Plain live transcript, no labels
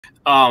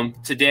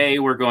Today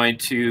we're going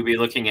to be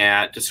looking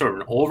at just sort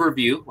of an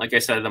overview, like I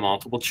said, of the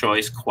multiple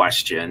choice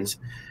questions.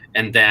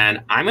 And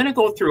then I'm going to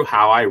go through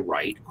how I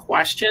write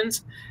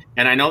questions.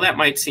 And I know that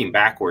might seem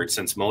backwards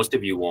since most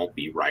of you won't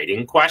be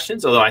writing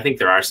questions, although I think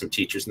there are some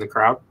teachers in the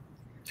crowd.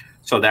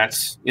 So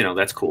that's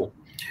cool.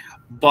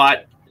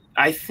 But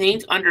I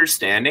think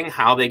understanding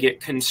how they get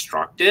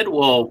constructed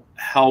will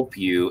help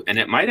you, and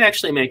it might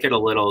actually make it a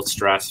little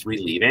stress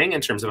relieving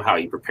in terms of how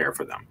you prepare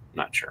for them. I'm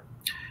not sure.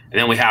 And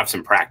then we have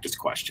some practice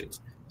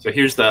questions. So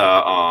here's the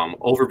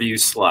overview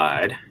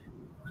slide.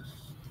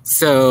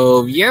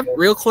 So, yep,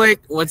 real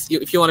quick,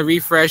 if you want a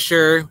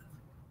refresher,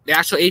 the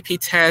actual AP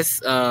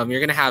test, you're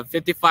going to have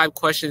 55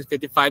 questions,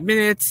 55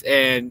 minutes,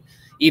 and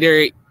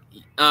either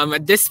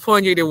at this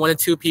point, you're either one or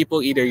two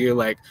people, either you're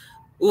like,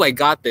 oh, I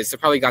got this. I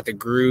probably got the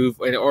groove,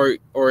 or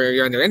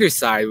you're on the other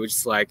side, which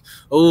is like,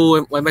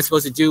 oh, what am I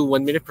supposed to do?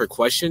 1 minute per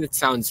question? It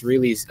sounds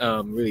really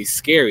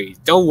scary.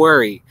 Don't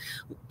worry.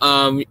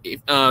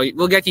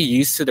 We'll get you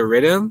used to the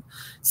rhythm.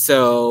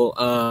 So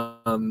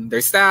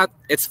there's that.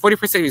 It's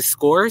 40% of your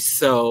score.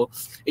 So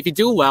if you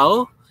do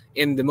well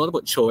in the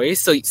multiple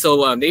choice, so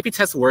the AP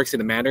test works in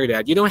a manner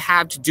that you don't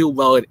have to do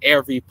well in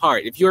every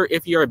part. If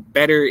you're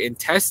better in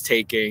test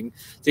taking,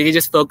 so you can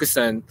just focus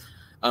on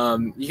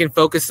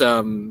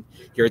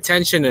your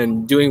attention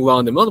and doing well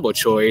in the multiple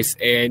choice,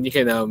 and you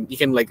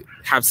can like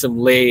have some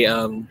leeway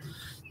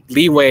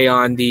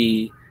on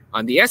the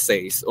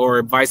essays,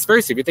 or vice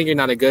versa. If you think you're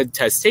not a good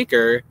test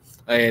taker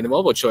in the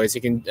multiple choice,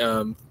 you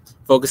can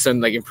focus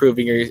on like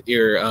improving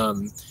your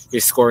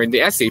score in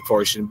the essay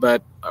portion,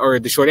 or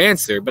the short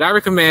answer. But I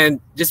recommend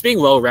just being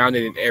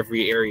well-rounded in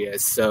every area.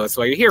 So that's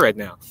why you're here right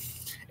now.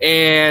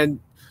 And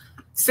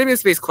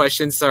stimulus-based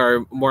questions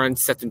are more on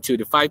set than 2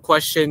 to 5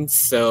 questions.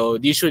 So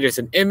usually there's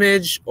an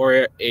image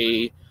or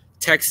a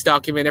text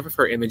document. I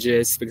prefer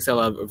images because I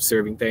love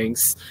observing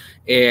things.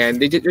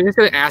 And they're just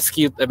going to ask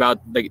you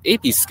about like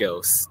AP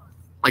skills,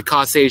 like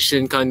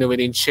causation,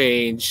 continuity and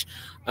change,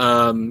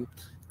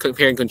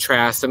 compare and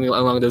contrast, something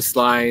along those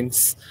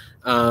lines,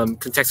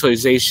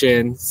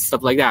 contextualization,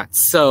 stuff like that.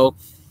 So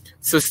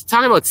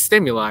talking about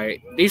stimuli,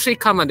 they usually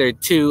come under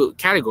 2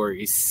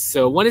 categories.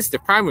 So one is the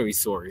primary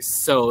source.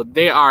 So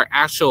they are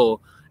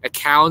actual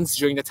accounts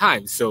during the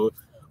time. So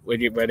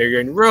whether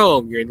you're in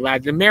Rome, you're in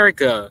Latin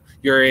America,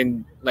 you're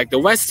in like the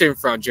Western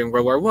Front during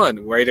World War I,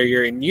 whether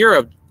you're in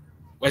Europe,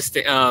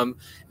 in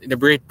the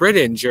Great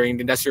Britain during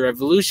the Industrial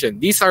Revolution.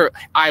 These are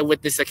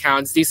eyewitness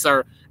accounts. These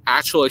are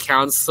actual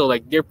accounts. So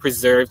like they're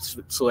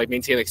preserved to like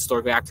maintain like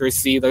historical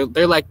accuracy.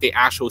 They're like the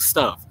actual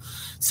stuff.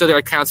 So they're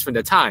accounts from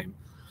the time.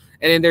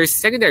 And then there's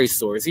secondary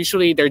sources.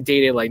 Usually they're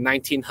dated like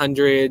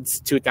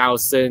 1900s,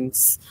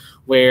 2000s,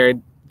 where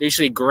they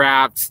usually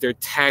graphs, their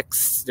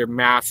texts, their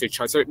maps, their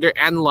charts. They're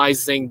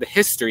analyzing the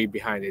history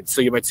behind it.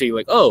 So you might say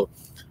like,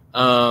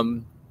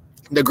 the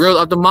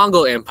growth of the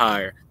Mongol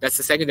Empire. That's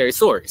the secondary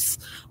source.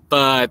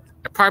 But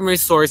a primary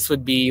source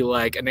would be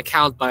like an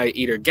account by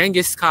either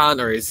Genghis Khan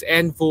or his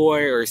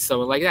envoy or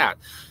someone like that.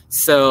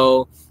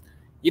 So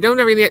you don't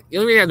really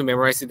have to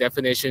memorize the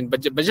definition,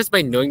 but just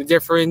by knowing the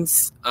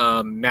difference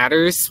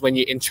matters when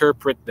you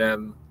interpret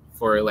them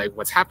for like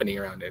what's happening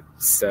around it.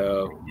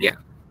 So yeah.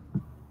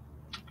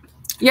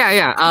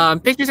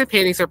 Pictures and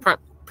paintings are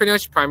pretty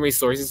much primary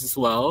sources as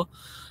well.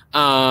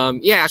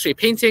 Actually,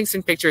 paintings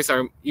and pictures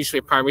are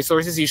usually primary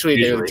sources.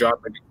 Usually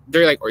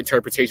they're like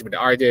interpretation by the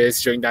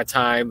artist during that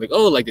time, like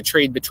like the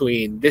trade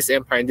between this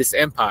empire and this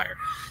empire.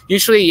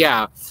 Usually,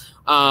 yeah.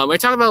 I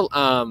talk about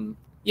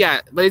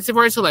but it's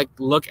important to like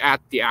look at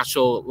the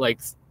actual like.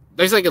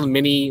 There's like a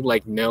mini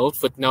like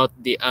footnote,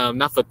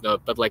 not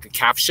footnote, but like a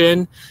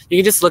caption. You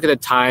can just look at the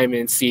time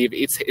and see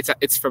if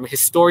it's from a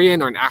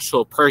historian or an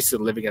actual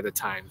person living at the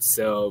time.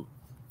 So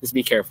just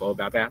be careful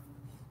about that.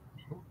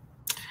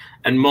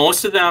 And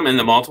most of them in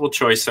the multiple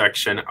choice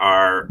section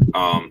are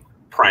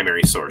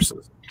primary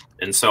sources.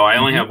 And so I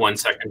only have one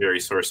secondary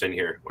source in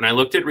here. When I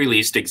looked at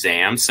released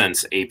exams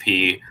since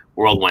AP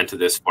World went to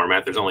this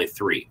format, there's only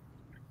 3.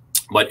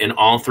 But in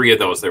all 3 of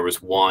those, there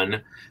was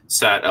one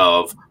set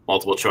of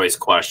multiple choice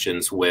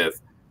questions with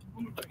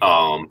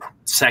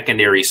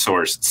secondary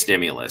source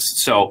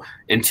stimulus. So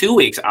in 2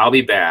 weeks, I'll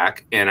be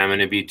back and I'm going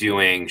to be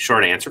doing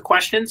short answer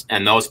questions.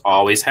 And those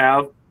always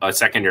have a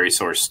secondary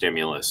source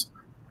stimulus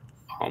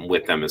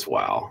with them as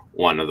well,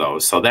 one of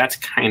those. So that's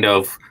kind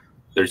of,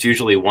 there's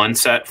usually one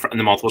set from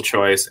the multiple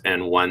choice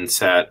and one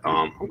set.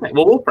 Okay,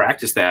 well, we'll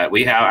practice that.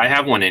 I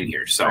have one in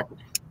here. So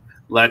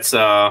let's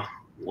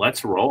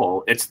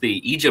roll. It's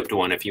the Egypt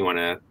one if you want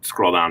to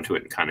scroll down to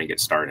it and kind of get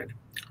started.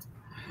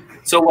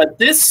 So what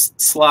this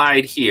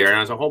slide here, and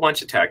there's a whole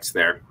bunch of text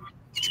there.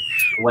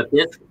 What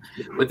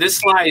this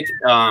slide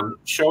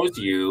shows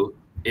you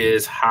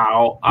is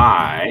how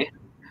I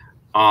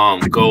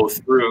go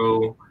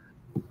through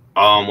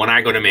when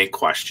I go to make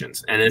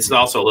questions. And it's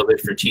also a little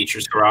bit for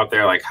teachers who are out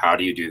there, like, how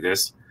do you do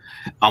this?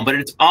 But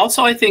it's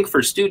also, I think,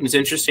 for students,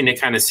 interesting to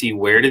kind of see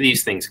where do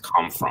these things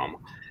come from.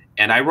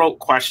 And I wrote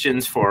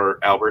questions for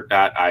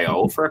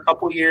Albert.io for a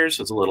couple years.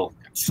 It's a little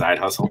side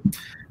hustle.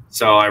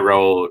 So I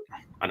wrote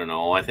I don't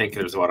know, I think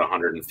there's about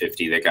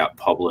 150 that got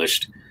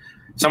published.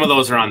 Some of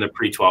those are on the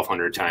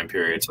pre-1200 time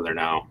period, so they're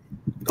now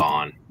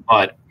gone.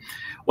 But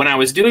when I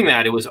was doing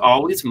that, it was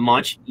always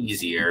much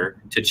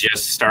easier to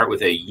just start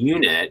with a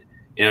unit,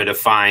 to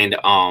find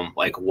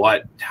like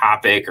what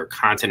topic or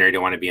content area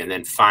you want to be, and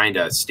then find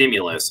a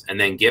stimulus, and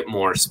then get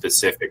more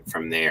specific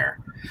from there.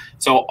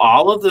 So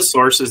all of the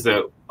sources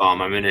that I'm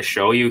going to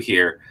show you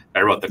here,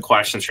 I wrote the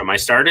questions from. I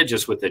started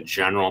just with the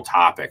general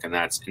topic, and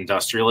that's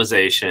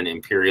industrialization,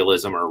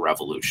 imperialism, or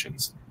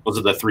revolutions. Those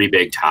are the three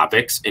big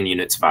topics in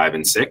units 5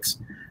 and 6,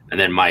 and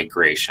then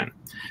migration,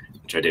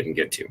 which I didn't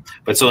get to.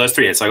 But so those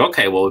three, it's like,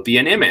 okay, well, it'd be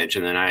an image.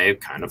 And then I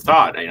kind of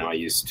thought, I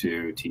used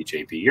to teach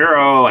AP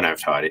Euro, and I've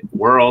taught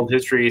world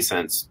history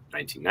since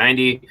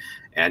 1990.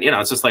 And,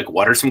 it's just like,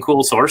 what are some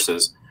cool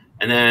sources?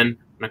 And then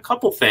a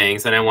couple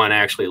things that I want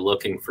actually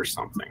looking for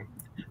something.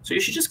 So you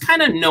should just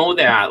kind of know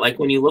that, like,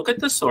 when you look at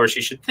the source,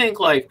 you should think,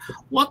 like,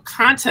 what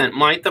content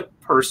might the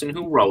person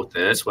who wrote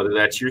this, whether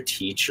that's your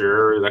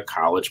teacher or the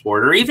College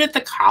Board, or even if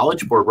the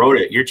College Board wrote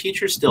it, your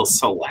teacher still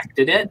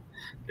selected it.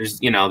 There's,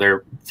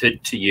 they're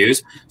to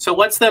use. So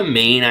what's the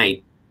main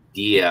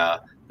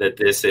idea that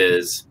this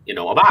is,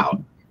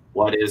 about?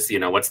 What is,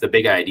 what's the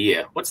big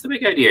idea? What's the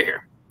big idea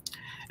here?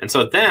 And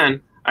so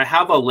then I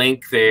have a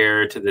link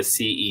there to the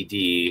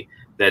CED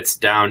that's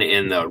down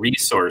in the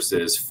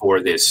resources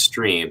for this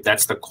stream.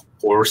 That's the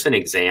course and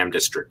exam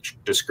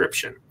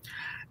description.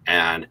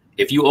 And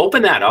if you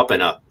open that up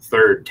in a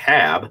third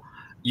tab,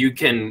 you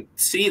can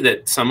see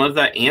that some of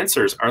the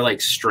answers are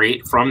like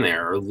straight from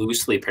there or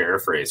loosely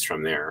paraphrased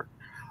from there,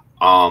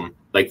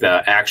 like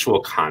the actual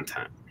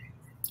content.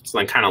 So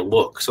then kind of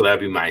look. So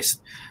that'd be my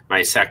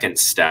second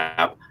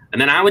step.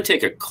 And then I would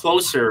take a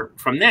closer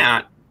from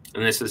that.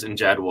 And this is, and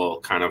Jed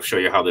will kind of show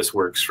you how this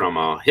works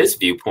from his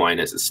viewpoint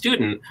as a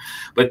student,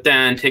 but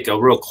then take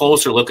a real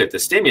closer look at the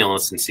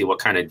stimulus and see what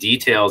kind of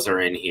details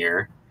are in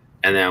here.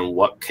 And then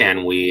what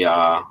can we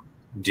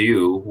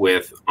do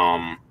with,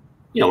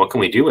 what can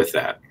we do with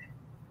that?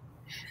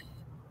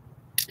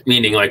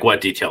 Meaning, like,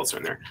 what details are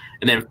in there?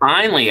 And then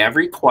finally,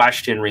 every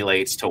question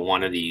relates to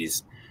one of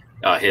these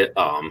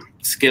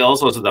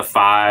skills. Those are the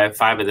five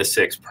of the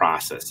 6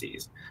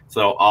 processes. So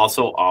there'll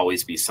also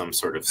always be some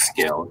sort of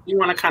skill. You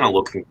want to kind of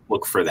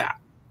look for that.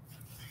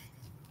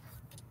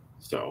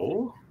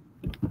 So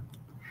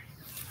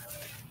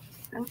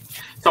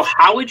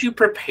how would you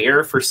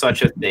prepare for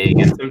such a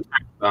thing? And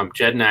sometimes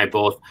Jed and I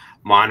both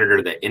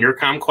monitor the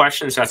intercom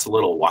questions. That's a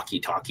little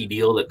walkie-talkie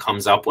deal that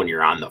comes up when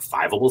you're on the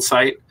Fiveable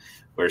site,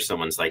 where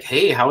someone's like,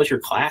 hey, how is your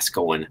class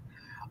going?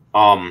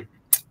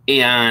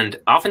 And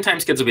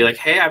oftentimes kids will be like,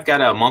 hey, I've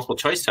got a multiple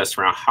choice test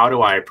around. How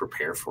do I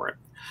prepare for it?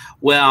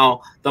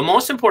 Well, the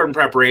most important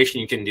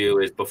preparation you can do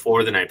is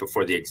before the night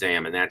before the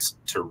exam, and that's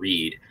to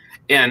read.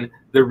 And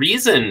the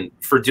reason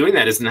for doing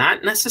that is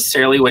not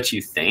necessarily what you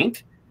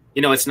think.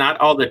 It's not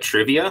all the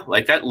trivia.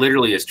 Like, that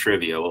literally is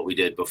trivia, what we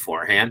did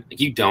beforehand. Like,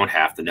 you don't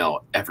have to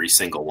know every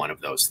single one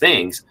of those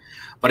things,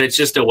 but it's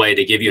just a way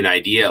to give you an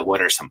idea of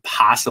what are some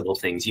possible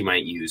things you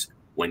might use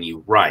when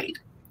you write.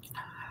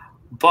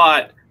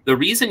 But the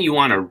reason you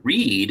want to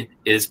read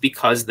is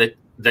because the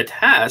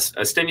test,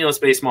 a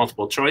stimulus-based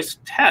multiple choice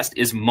test,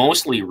 is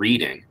mostly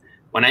reading.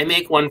 When I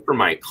make one for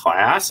my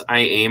class, I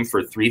aim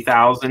for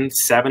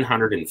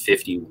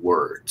 3,750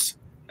 words.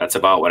 That's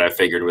about what I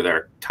figured with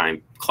our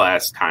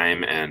class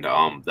time and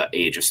the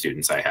age of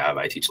students I have.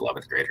 I teach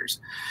 11th graders.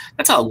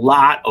 That's a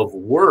lot of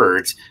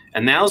words,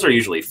 and those are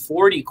usually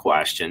 40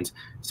 questions.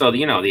 So,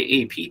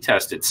 the AP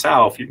test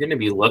itself, you're going to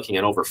be looking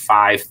at over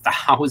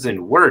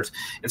 5,000 words.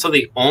 And so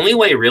the only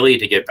way really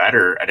to get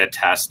better at a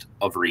test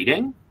of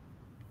reading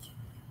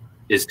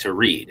is to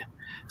read.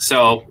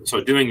 So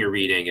doing your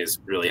reading is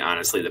really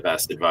honestly the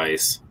best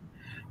advice.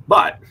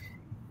 But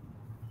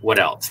what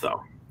else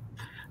though?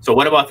 So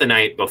what about the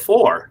night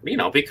before?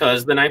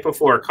 Because the night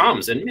before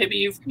comes and maybe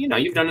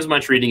you've done as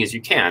much reading as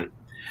you can.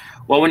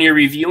 Well, when you're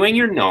reviewing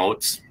your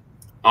notes,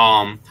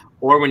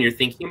 or when you're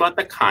thinking about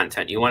the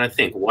content, you want to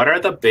think, what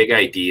are the big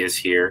ideas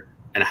here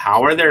and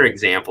how are there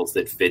examples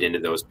that fit into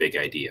those big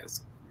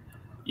ideas?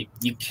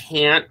 You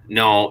can't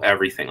know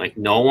everything. Like,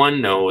 no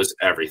one knows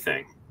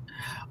everything.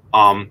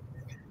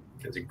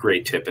 There's a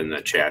great tip in the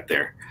chat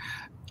there.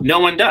 No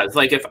one does.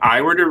 Like, if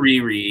I were to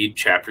reread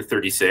chapter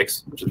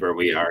 36, which is where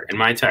we are, in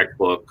my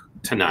textbook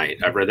tonight,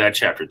 I've read that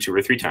chapter 2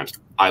 or 3 times,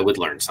 I would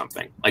learn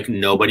something. Like,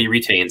 nobody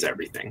retains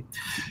everything.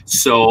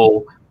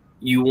 So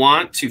you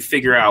want to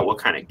figure out what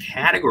kind of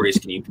categories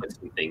can you put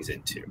some things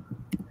into.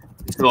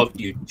 So if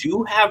you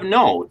do have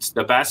notes,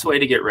 the best way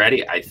to get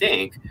ready, I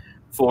think,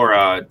 for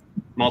a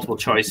multiple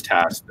choice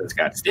test that's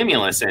got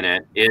stimulus in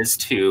it is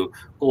to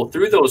go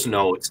through those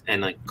notes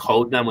and like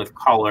code them with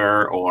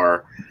color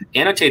or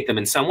annotate them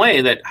in some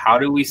way that how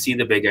do we see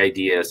the big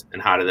ideas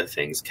and how do the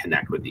things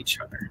connect with each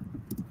other.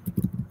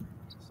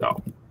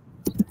 So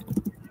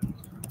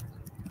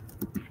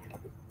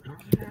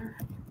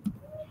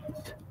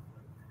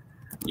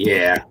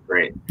yeah,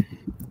 great.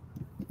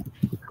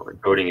 Color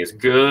coding is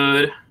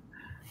good.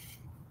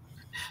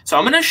 So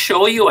I'm going to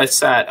show you a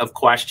set of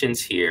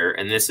questions here,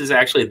 and this is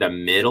actually the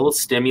middle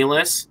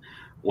stimulus.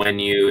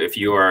 If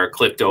you are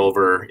clicked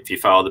over, if you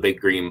follow the big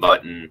green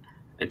button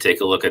and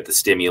take a look at the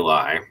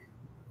stimuli,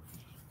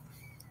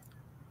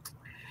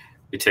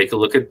 we take a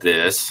look at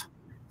this.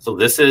 So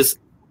this is,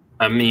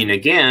 I mean,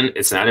 again,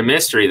 it's not a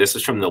mystery. This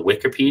is from the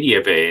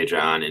Wikipedia page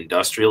on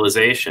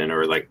industrialization,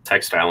 or like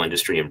textile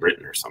industry in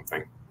Britain or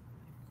something.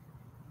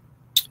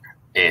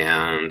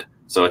 And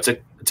so it's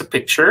a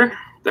picture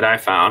that I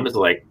found. Is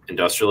like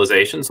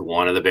industrialization is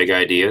one of the big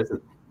ideas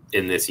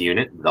in this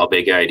unit, the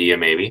big idea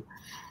maybe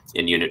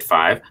in Unit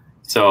 5.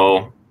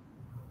 So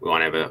we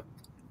want to have a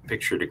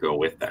picture to go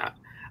with that.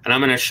 And I'm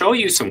going to show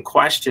you some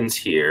questions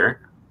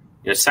here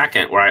in a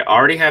second where I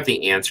already have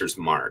the answers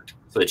marked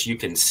so that you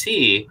can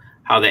see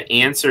how the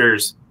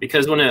answers,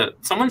 because when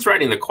someone's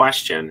writing the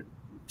question,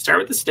 start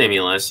with the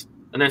stimulus,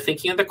 and they're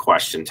thinking of the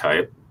question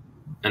type,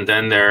 and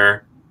then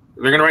they're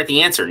going to write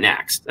the answer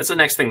next. That's the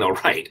next thing they'll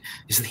write,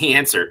 is the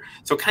answer.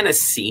 So kind of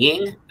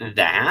seeing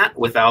that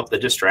without the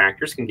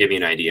distractors can give you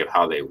an idea of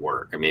how they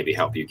work and maybe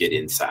help you get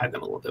inside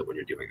them a little bit when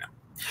you're doing them.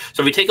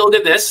 So if we take a look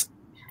at this,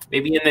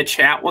 maybe in the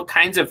chat, what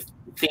kinds of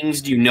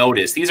things do you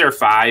notice? These are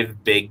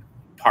 5 big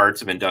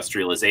parts of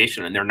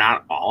industrialization, and they're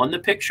not all in the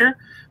picture,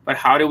 but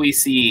how do we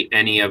see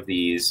any of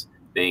these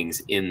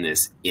things in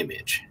this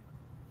image?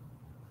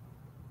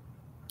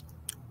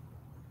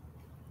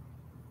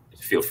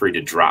 Feel free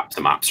to drop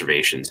some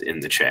observations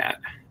in the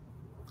chat.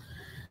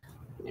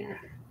 Yeah.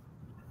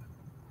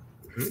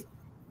 Mm-hmm.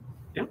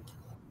 Yeah.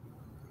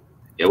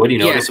 Yeah. What do you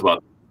notice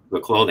about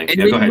the clothing? And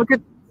yeah, go ahead.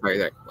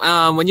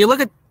 When you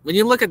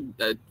look at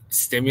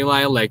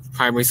stimuli, like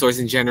primary source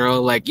in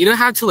general, like you don't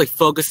have to like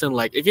focus on,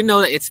 like, if you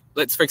know that it's,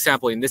 let's, for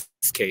example, in this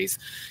case,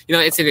 you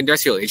know, it's an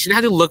industrial age, you don't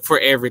have to look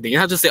for everything. You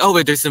don't have to say, oh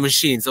wait, there's some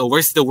machines, oh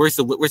where's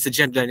the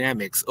gender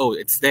dynamics, oh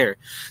it's there.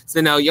 So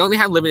now you only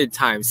have limited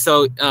time.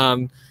 So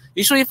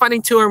usually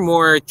finding 2 or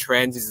more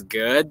trends is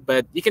good,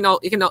 but you can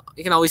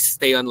always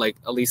stay on like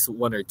at least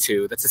 1 or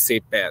 2. That's a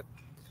safe bet,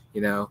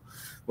 you know,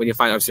 when you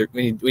find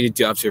when you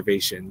do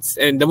observations.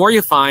 And the more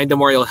you find, the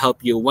more it'll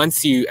help you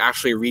once you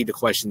actually read the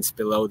questions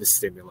below the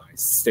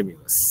stimulus.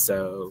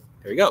 So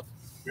there you go.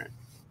 Right.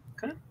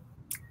 Okay.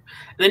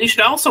 And then you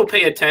should also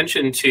pay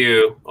attention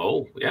to,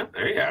 oh yeah,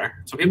 there you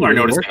are. So people are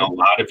noticing a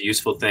lot of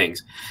useful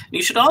things. And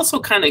you should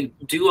also kind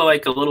of do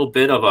like a little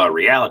bit of a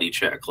reality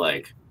check,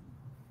 like,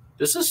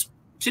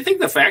 do you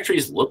think the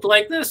factories looked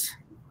like this?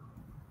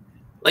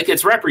 Like,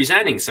 it's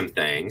representing some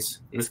things,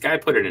 and this guy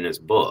put it in his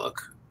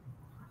book.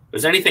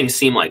 Does anything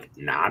seem like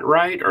not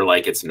right, or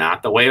like it's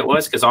not the way it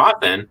was? Because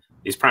often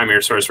these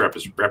primary source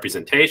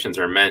representations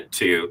are meant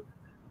to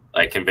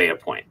like convey a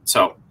point.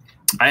 So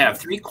I have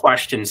 3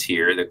 questions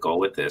here that go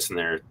with this, and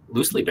they're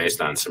loosely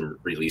based on some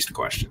released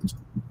questions.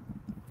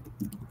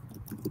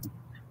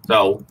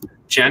 So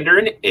gender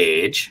and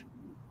age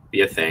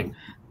be a thing.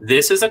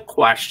 This is a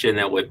question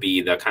that would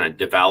be the kind of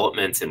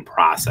developments and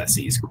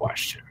processes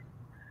question.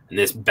 And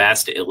this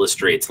best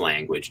illustrates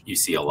language. You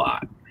see a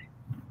lot.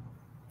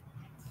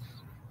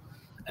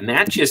 And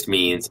that just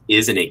means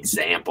is an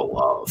example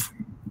of.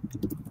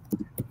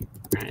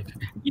 Right?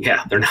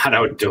 Yeah, they're not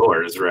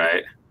outdoors,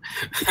 right?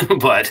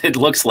 But it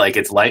looks like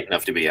it's light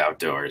enough to be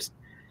outdoors.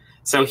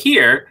 So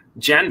here,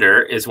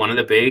 gender is one of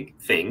the big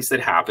things that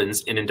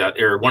happens in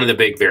or one of the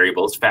big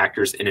variables,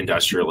 factors in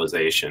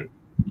industrialization.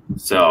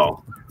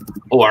 So,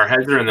 our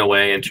heads are in the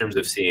way in terms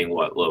of seeing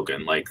what,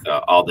 Logan, like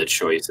all the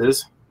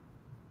choices.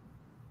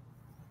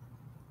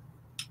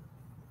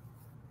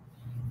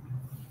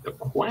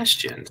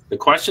 The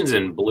questions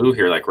in blue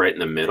here, like right in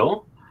the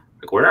middle,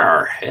 like where are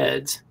our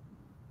heads?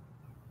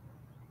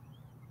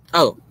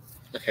 Oh,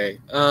 okay.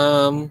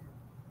 Oh,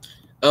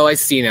 I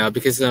see now,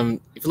 because if you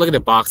look at the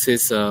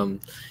boxes, some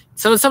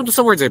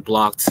words are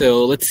blocked.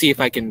 So let's see if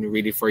I can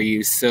read it for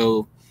you.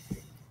 So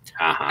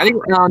I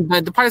think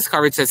the part that's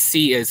covered says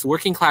C is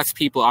working class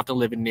people often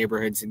live in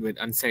neighborhoods with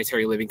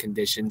unsanitary living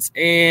conditions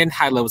and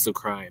high levels of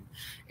crime.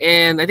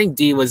 And I think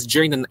D was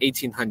during the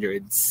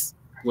 1800s,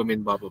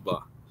 women, blah, blah,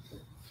 blah.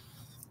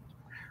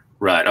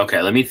 Right.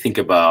 Okay. Let me think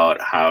about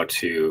how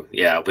to,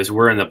 because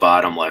we're in the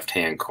bottom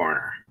left-hand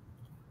corner.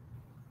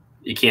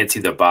 You can't see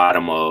the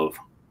bottom of,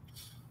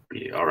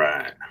 all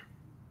right.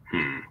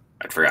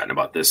 I'd forgotten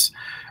about this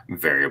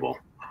variable.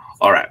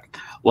 All right.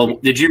 Well,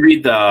 did you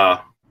read the,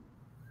 I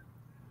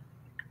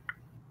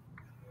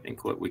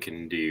think what we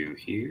can do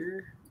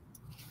here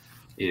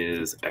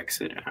is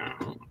exit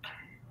out.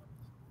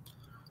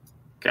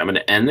 Okay, I'm going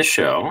to end the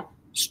show.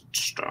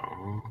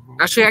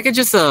 Actually, I can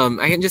just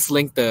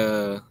link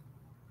the.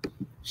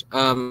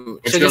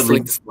 Link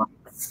the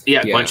slides.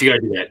 Yeah, why don't you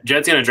guys do that?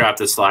 Jed's going to drop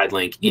the slide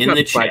link in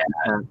the chat.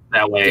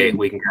 That way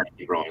we can kind of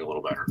keep rolling a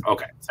little better.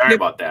 Okay, sorry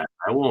about that.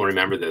 I will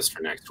remember this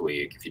for next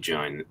week if you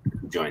join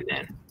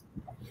then.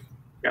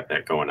 Got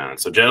that going on.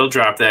 So Jed will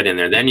drop that in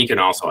there. Then you can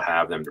also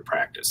have them to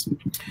practice.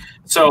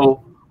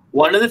 So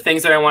one of the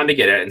things that I wanted to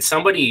get at, and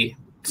somebody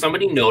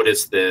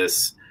noticed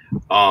this,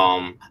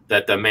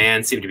 that the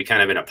man seemed to be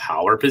kind of in a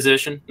power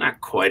position,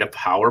 not quite a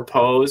power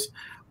pose,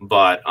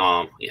 but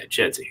yeah,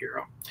 Jed's a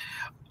hero.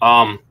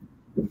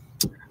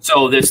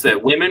 So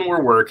that women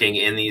were working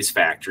in these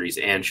factories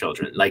and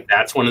children. Like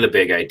that's one of the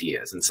big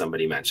ideas, and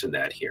somebody mentioned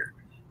that here.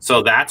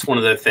 So that's one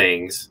of the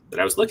things that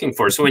I was looking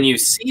for. So when you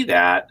see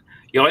that,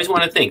 you always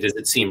want to think, does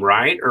it seem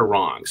right or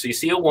wrong? So you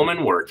see a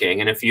woman working,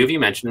 and a few of you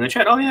mentioned in the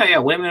chat, oh yeah,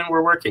 women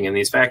were working in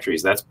these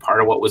factories. That's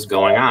part of what was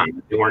going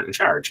on. They weren't in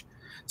charge.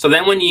 So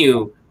then when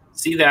you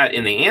see that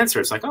in the answer,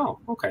 it's like, oh,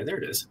 okay, there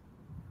it is.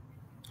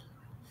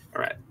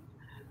 All right.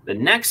 The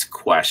next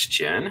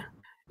question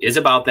is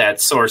about that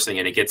sourcing,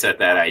 and it gets at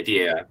that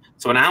idea.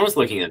 So when I was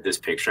looking at this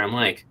picture, I'm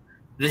like,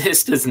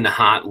 this does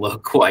not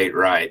look quite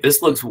right.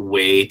 This looks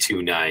way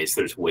too nice.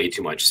 There's way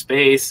too much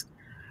space.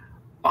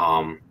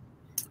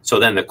 So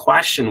then the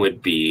question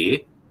would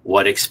be,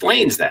 what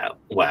explains that?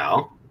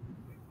 Well,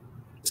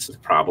 this is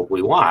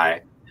probably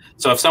why.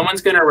 So if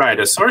someone's going to write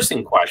a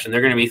sourcing question,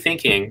 they're going to be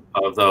thinking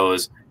of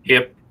those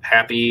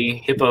happy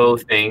hippo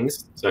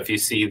things. So if you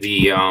see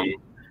the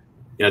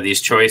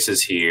these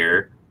choices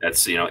here,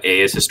 that's, A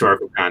is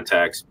historical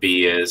context,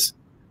 B is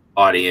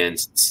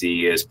audience,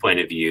 C is point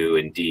of view,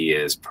 and D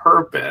is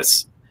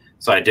purpose.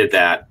 So I did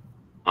that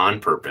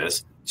on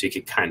purpose. So you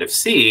could kind of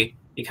see,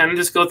 you kind of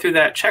just go through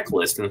that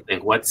checklist and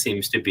think what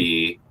seems to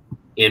be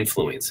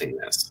influencing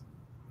this.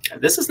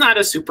 This is not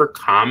a super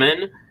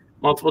common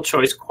multiple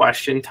choice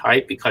question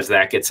type because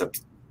that gets,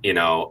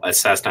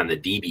 assessed on the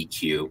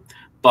DBQ,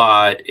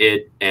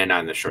 and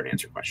on the short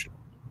answer question.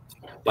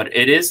 But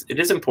it is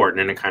important,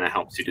 and it kind of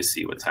helps you to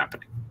see what's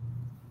happening.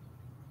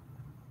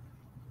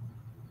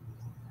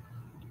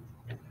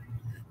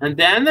 And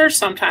then there's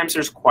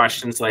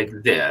questions like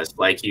this,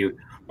 like you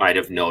might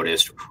have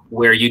noticed,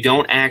 where you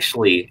don't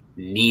actually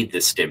need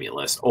the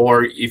stimulus,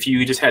 or if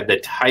you just had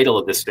the title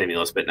of the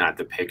stimulus but not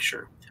the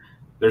picture.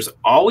 There's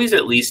always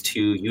at least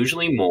two,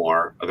 usually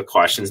more, of the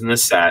questions in the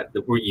set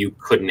where you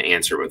couldn't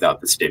answer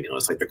without the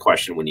stimulus. Like the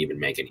question wouldn't even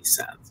make any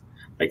sense.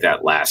 Like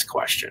that last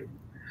question.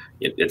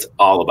 It's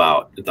all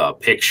about the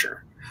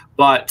picture.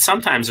 But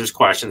sometimes there's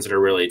questions that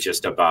are really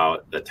just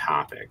about the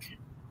topic.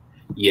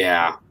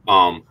 Yeah.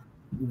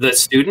 The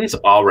students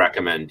all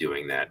recommend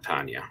doing that,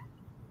 Tanya.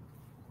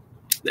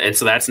 And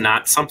so that's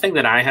not something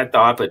that I had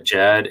thought, but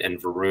Jed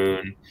and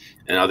Varun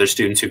and other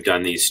students who've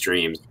done these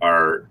streams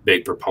are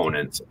big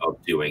proponents of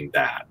doing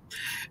that.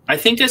 I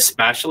think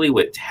especially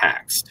with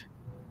text,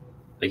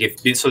 like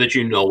so that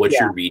you know what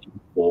you're reading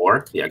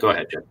for. Yeah, go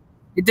ahead, Jed.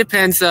 It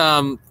depends.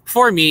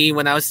 For me,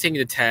 when I was taking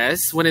the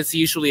test, when it's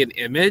usually an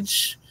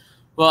image,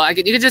 well,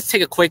 you can just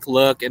take a quick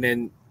look, and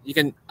then you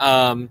can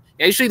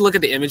usually look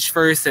at the image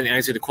first and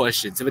answer the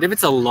questions. But if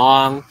it's a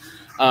long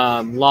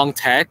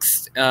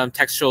text,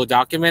 textual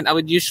document, I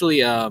would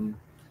usually, I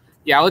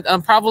would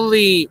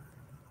probably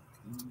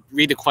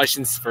read the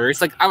questions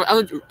first. Like I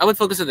would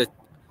focus on the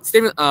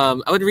statement.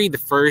 I would read the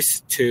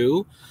first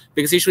two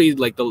because usually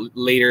like the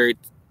later,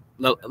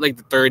 like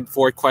the third,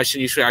 fourth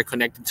question usually are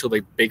connected to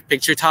like big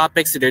picture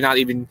topics, so they're not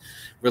even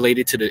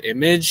related to the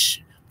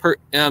image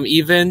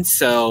even.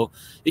 So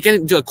you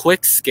can do a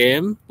quick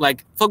skim,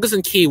 like focus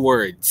on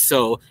keywords.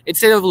 So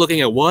instead of looking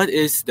at what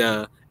is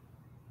the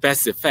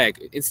best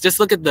effect, it's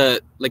just look at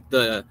the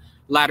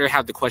latter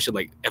half of the question,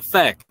 like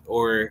effect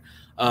or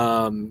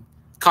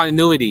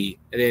continuity,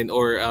 and then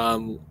or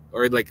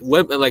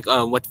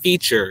what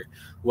feature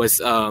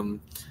was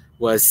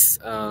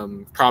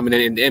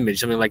prominent in the image,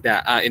 something like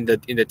that, in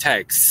the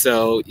text.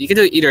 So you can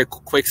do either a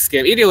quick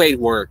skim. Either way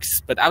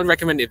works, but I would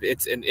recommend if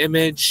it's an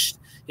image,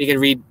 you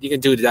can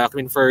do the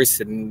document first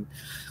and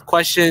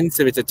questions.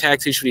 If it's a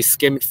text, usually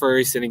skim it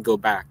first and then go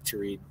back to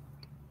read.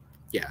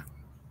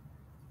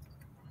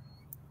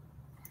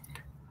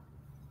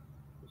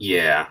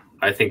 Yeah,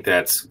 I think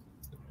that's,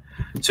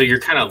 so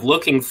you're kind of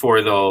looking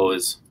for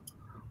those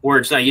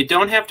words. Now, you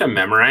don't have to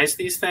memorize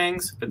these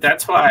things, but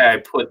that's why I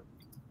put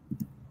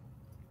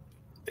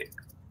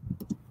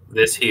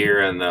this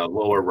here in the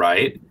lower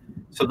right.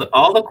 So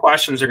all the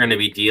questions are going to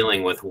be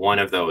dealing with one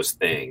of those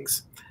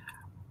things.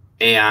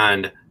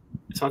 And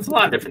so it's a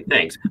lot of different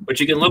things, but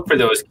you can look for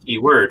those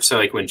keywords. So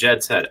like when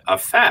Jed said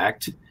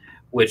effect,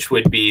 which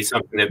would be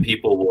something that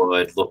people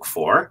would look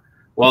for,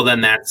 well,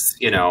 then that's,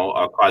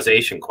 a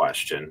causation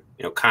question,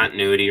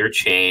 continuity or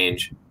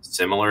change,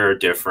 similar or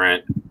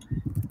different.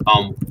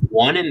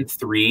 1 and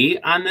 3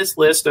 on this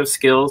list of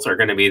skills are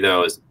going to be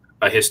those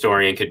a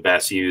historian could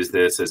best use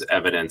this as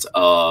evidence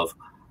of,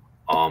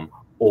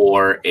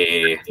 or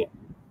you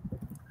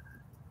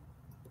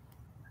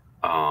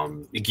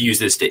can use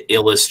this to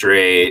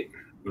illustrate.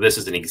 This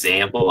is an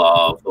example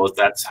of those.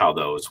 That's how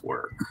those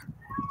work.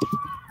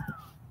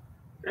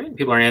 Right.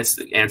 People are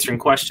answering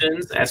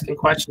questions, asking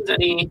questions.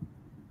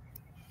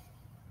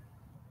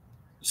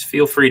 Just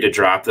feel free to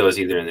drop those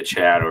either in the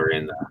chat or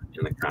in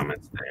the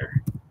comments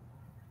there.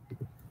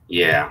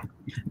 Yeah,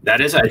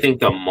 that is, I think,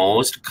 the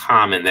most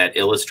common that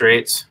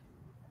illustrates.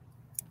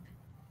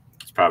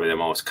 It's probably the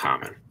most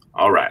common.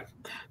 All right.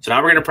 So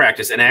now we're going to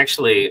practice. And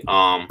actually,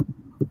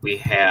 we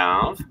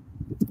have,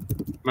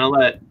 I'm going to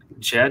let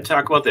Jed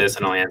talk about this,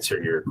 and I'll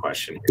answer your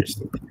question here.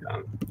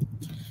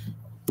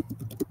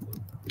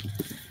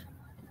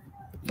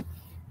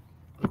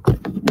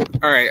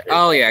 All right.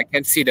 Oh, yeah, I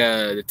can see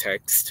the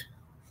text.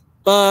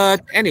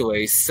 But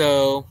anyway,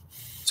 so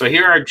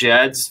here are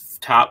Jed's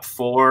top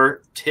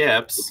 4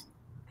 tips.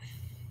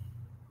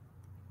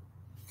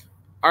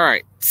 All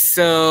right.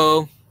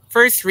 So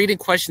first, reading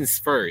questions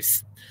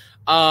first.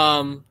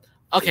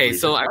 Okay.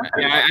 So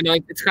I know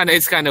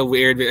it's kind of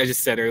weird. I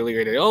just said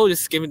earlier that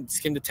just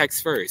skim the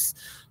text first,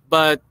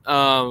 but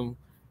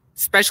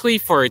especially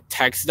for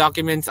text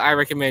documents, I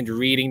recommend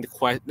reading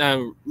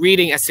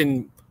reading as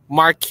in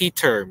mark key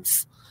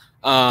terms,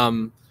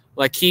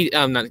 like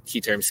not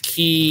key terms,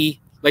 key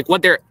like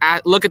what they're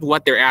look at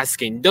what they're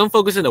asking. Don't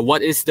focus on the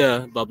what is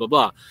the blah blah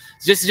blah.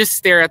 Just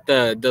stare at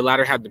the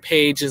latter half of the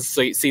page and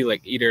see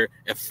like either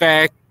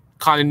effect,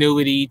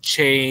 continuity,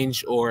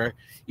 change, or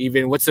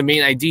even what's the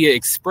main idea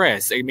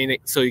expressed. I mean,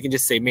 so you can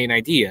just say main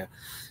idea.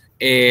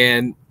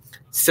 And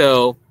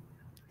so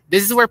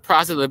this is where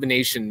process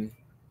elimination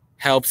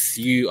helps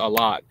you a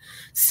lot.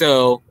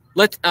 So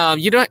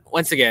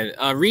once again,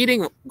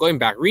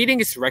 reading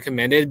is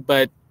recommended,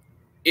 but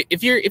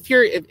if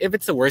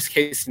it's a worst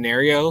case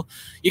scenario,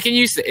 you can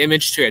use the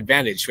image to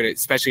advantage for it,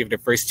 especially for the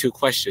first 2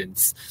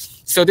 questions.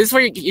 So this is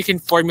where you can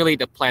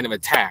formulate a plan of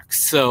attack.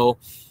 So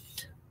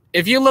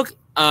if you look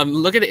at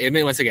the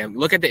image once again,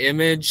 look at the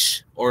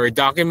image or a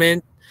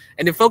document,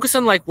 and then focus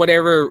on like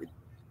whatever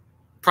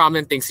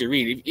prominent things you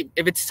read.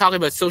 If it's talking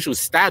about social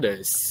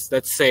status,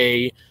 let's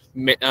say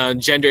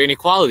gender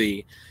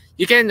inequality,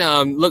 you can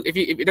look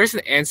if there's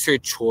an answer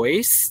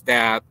choice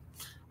that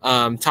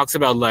talks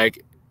about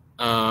like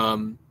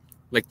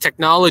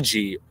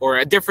technology or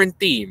a different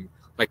theme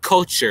like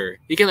culture,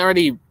 you can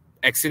already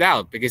exit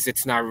out because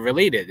it's not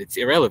related, it's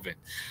irrelevant.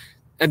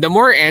 And the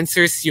more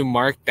answers you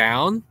mark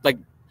down, like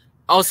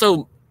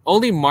also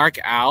only mark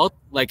out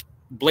like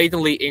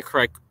blatantly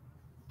incorrect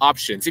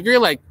options. If you're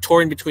like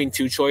torn between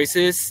 2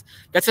 choices,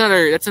 that's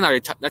another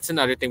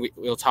thing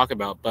we'll talk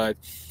about, but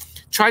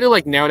try to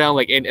like narrow down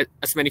like in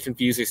as many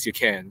confusers as you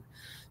can.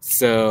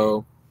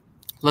 So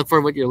look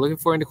for what you're looking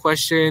for in the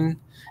question.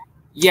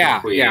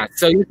 Yeah.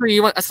 So usually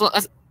you want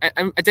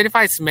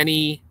identify as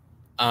many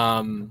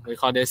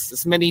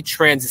as many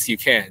trends as you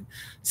can.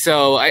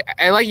 So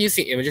I like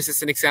using images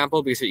as an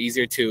example because they're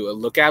easier to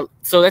look at.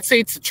 So let's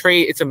say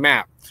it's a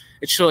map.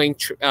 It's showing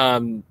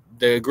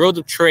the growth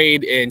of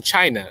trade in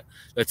China,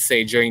 let's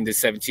say during the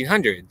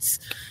 1700s.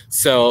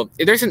 So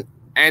if there's an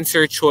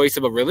answer choice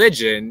about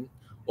religion,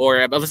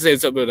 or let's say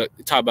it's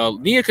talk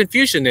about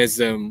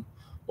Neo-Confucianism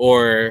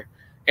or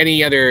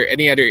any other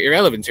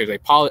irrelevant terms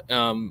like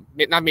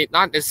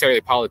not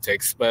necessarily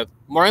politics, but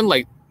more in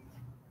like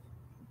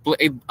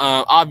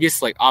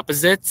obvious like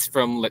opposites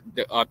from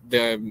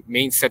the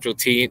main central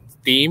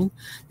theme,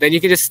 then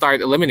you can just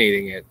start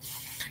eliminating it.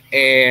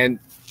 And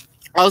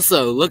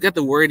also look at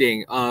the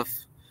wording of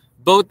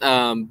both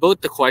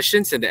the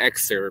questions and the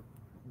excerpt.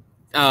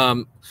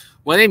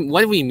 What I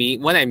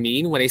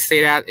mean when I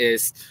say that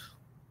is,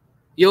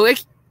 you'll like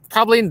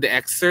probably in the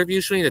excerpt,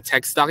 usually in the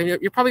text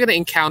document, you're probably going to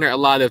encounter a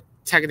lot of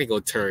technical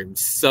terms.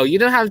 So you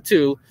don't have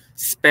to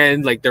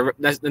spend like the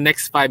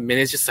next 5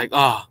 minutes just like,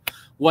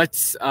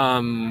 what's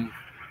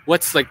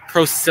like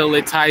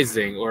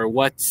proselytizing, or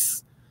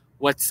what's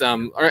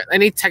or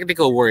any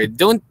technical word.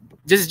 Don't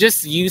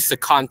just use the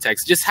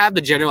context. Just have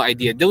the general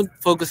idea. Don't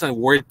focus on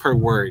word per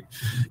word.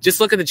 Just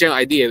look at the general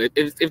idea.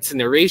 If it's a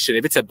narration,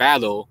 if it's a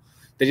battle,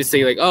 they just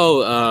say like,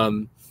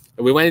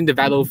 we went in the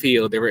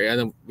battlefield.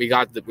 We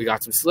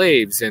got some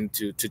slaves and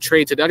to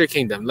trade to the other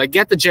kingdom. Like,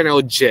 get the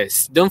general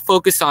gist. Don't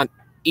focus on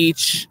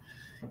each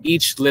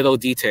little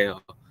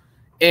detail.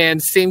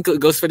 And same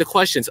goes for the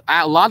questions.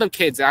 A lot of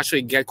kids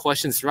actually get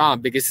questions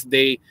wrong because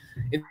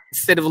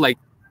instead of like,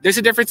 there's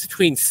a difference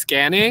between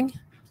scanning,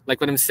 like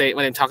what I'm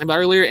talking about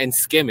earlier, and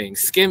skimming.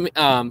 Scanning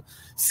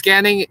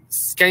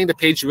the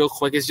page real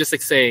quick is just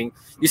like saying,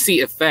 you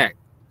see effect.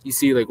 You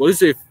see like, what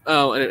is it?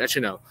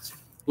 Actually no.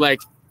 Like,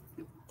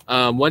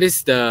 what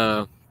is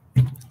the,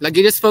 like,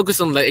 you just focus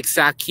on the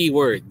exact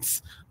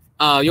keywords.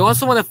 You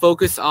also want to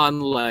focus on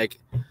like,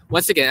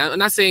 once again, I'm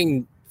not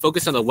saying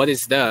focus on the what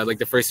is the, like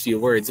the first few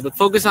words, but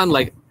focus on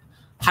like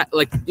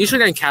usually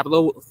they're in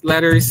capital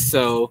letters.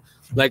 So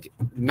like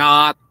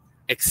not,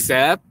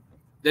 except,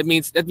 that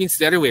means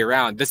the other way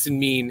around. It doesn't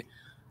mean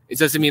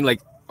like,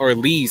 or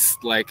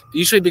least, like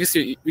usually because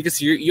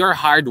you're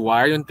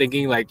hardwired on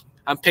thinking like,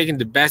 I'm picking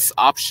the best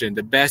option,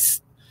 the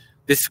best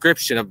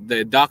description of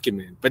the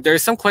document. But there are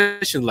some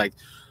questions like,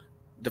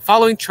 the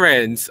following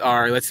trends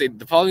are, let's say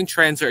the following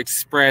trends are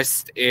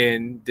expressed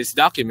in this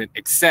document,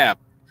 except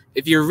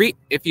if you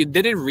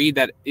didn't read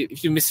that,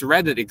 if you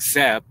misread it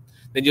except,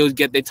 then you'll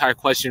get the entire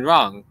question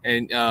wrong.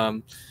 And we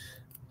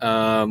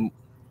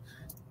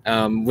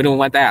don't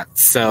want that.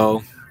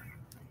 So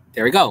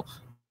there we go.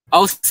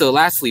 Also,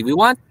 lastly, we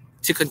want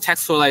to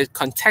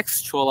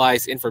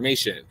contextualize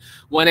information.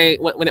 What I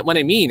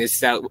mean is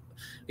that,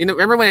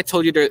 remember when I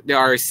told you there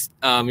are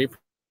you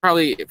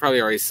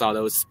probably already saw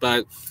those,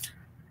 but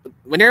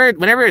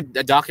whenever a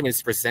document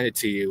is presented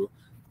to you,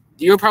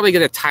 you'll probably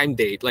get a time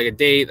date, like a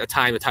date, a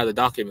time, a title of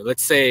the document.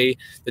 Let's say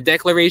the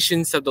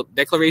Declaration of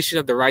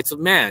the Rights of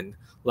Man,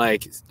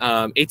 like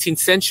 18th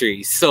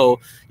century. So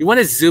you want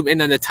to zoom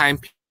in on the time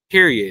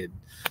period.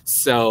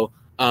 So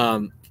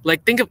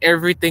like think of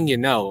everything you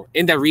know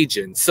in that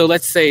region. So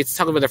let's say it's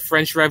talking about the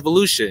French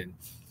Revolution.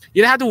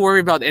 You don't have to worry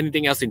about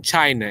anything else in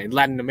China, in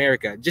Latin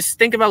America. Just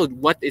think about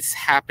what is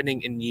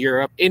happening in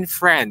Europe, in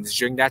France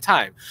during that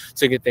time.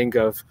 So you can think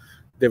of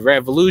the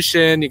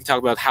revolution. You can talk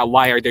about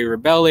why are they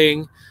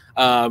rebelling.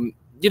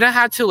 You don't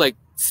have to like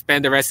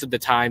spend the rest of the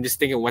time just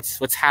thinking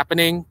what's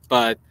happening,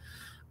 but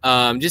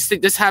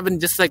just have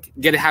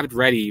it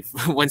ready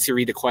once you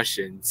read the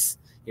questions.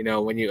 You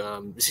know, when you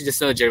just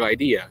know the general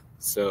idea.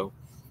 So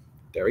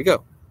there we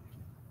go.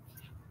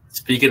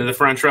 Speaking of the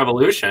French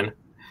Revolution,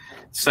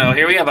 so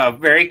here we have a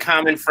very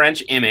common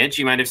French image.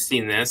 You might have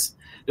seen this.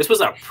 This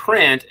was a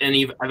print, and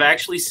I've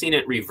actually seen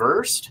it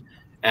reversed,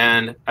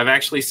 and I've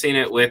actually seen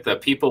it with the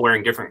people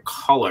wearing different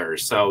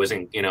colors. So it was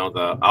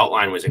the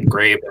outline was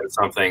engraved on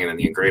something, and then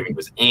the engraving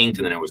was inked,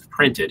 and then it was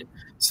printed.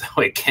 So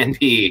it can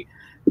be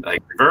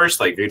like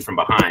reversed, like viewed from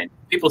behind.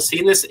 People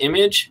seen this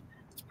image?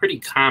 It's pretty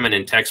common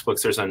in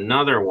textbooks. There's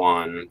another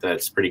one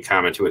that's pretty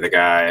common too, with a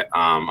guy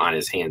on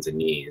his hands and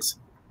knees.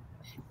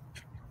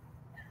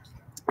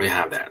 We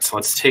have that. So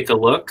let's take a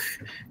look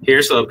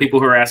here. So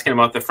people who are asking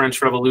about the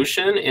French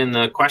Revolution in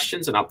the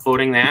questions and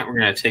upvoting that, we're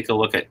going to take a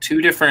look at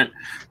two different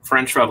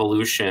French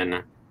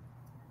Revolution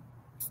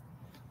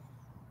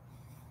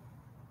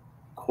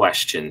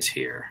questions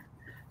here.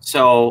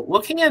 So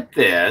looking at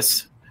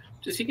this,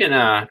 just you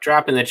can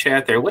drop in the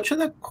chat there, which of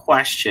the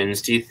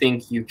questions do you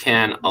think you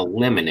can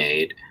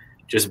eliminate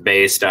just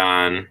based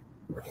on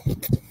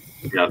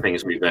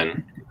things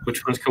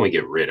which ones can we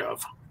get rid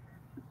of?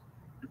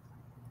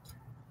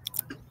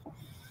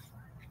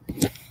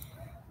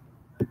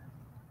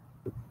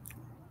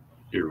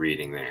 You're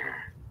reading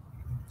there.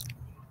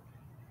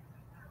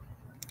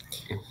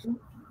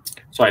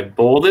 So I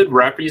bolded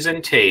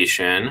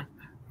representation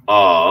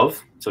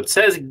of, so it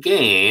says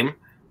game,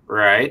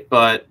 right?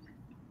 But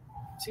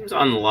it seems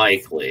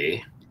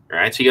unlikely,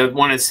 right? So you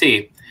want to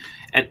see.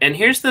 And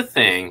here's the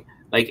thing,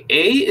 like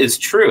A is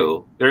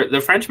true.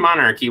 The French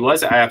monarchy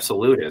was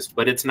absolutist,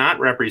 but it's not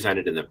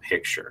represented in the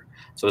picture.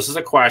 So this is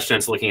a question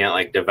that's looking at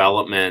like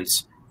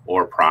developments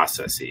or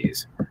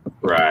processes,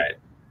 right?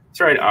 That's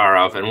right,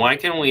 Arav. And why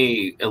can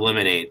we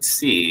eliminate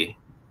C?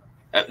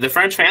 The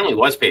French family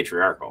was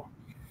patriarchal.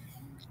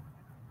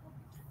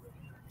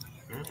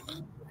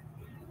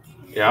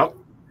 Yep.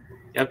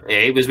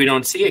 A, because we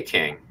don't see a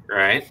king,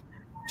 right?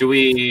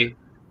 We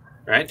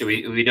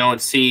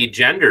don't see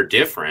gender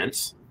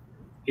difference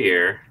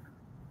here.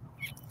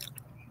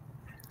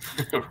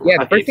 Right. Yeah,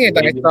 the first thing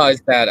that I saw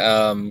is that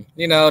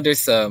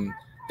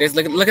there's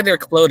look at their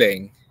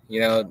clothing.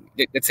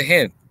 It's a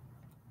hint.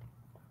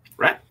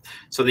 Right.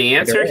 So the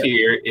answer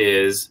here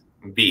is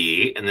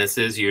B, and this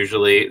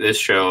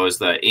shows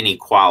the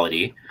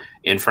inequality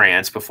in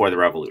France before the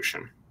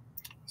revolution.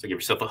 So give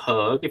yourself a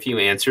hug if you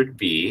answered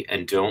B,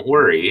 and don't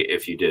worry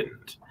if you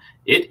didn't.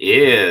 It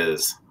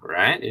is,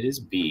 right? It is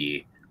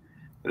B.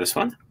 This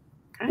one.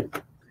 Okay.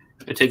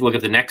 We'll take a look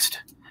at the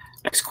next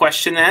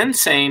question then.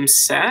 Same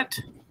set.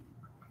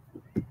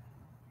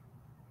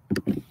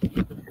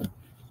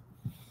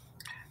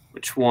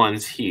 Which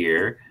one's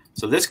here?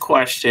 So this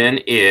question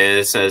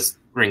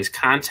brings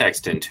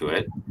context into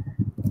it.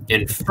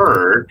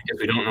 Inferred, because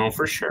we don't know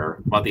for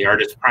sure, about the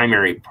artist's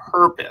primary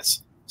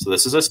purpose. So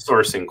this is a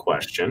sourcing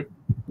question.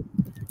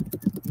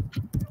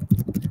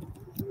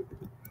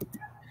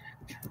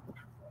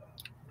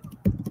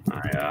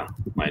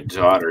 My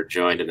daughter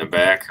joined in the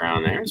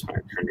background there, so I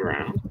turned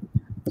around.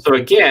 So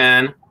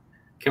again,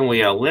 can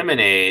we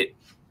eliminate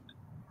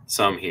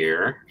some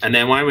here? And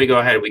then why don't we go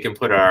ahead, we can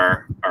put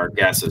our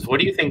guesses. What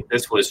do you think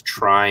this was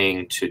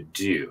trying to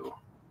do?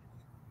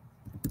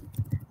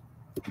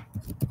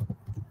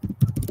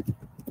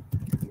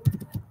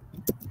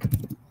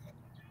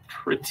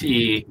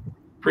 Pretty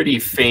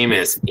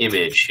famous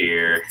image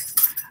here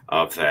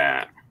of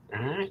that.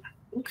 All right.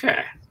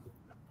 Okay.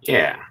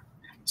 Yeah.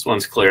 This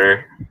one's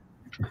clear.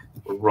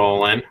 We're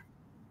rolling.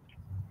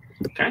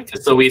 Okay.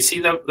 So we see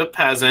the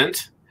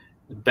peasant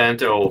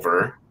bent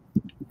over.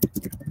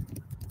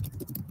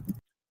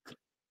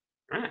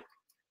 All right.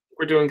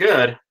 We're doing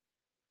good.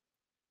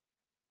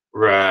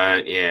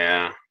 Right.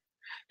 Yeah.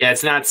 Yeah.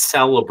 It's not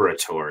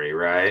celebratory,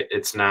 right?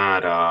 It's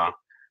not,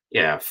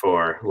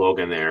 for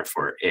Logan there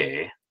for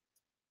A.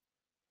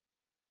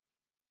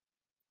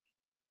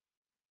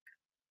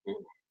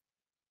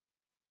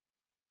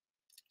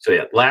 So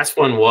yeah, last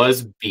one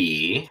was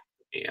B.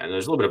 Yeah,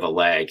 there's a little bit of a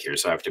lag here,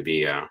 so I have to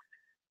be at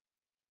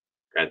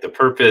the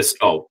purpose.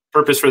 Oh,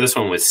 purpose for this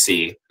one was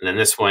C, and then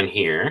this one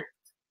here.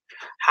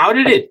 How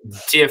did it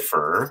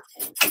differ?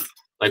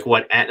 Like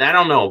what? I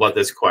don't know about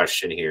this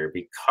question here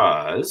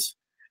because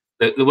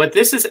what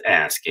this is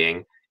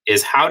asking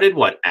is how did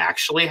what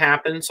actually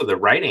happen? So the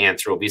right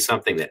answer will be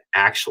something that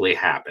actually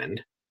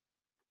happened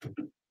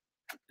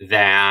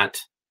that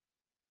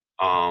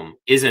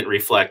isn't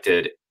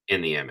reflected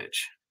in the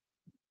image.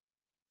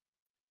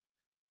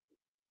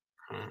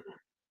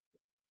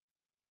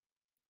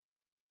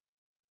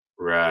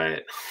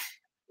 Right.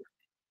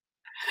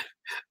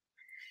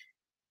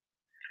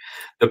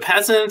 The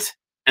peasant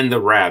and the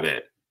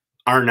rabbit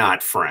are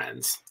not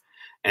friends.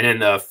 And in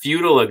the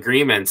feudal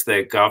agreements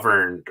that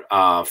governed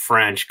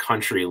French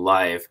country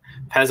life,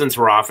 peasants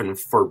were often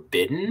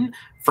forbidden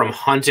from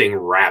hunting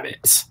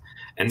rabbits.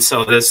 And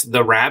so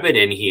the rabbit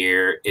in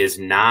here is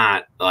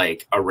not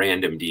like a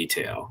random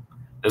detail.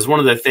 It's one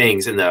of the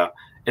things in the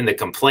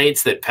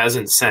complaints that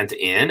peasants sent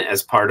in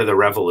as part of the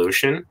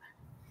revolution.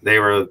 They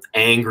were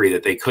angry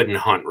that they couldn't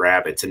hunt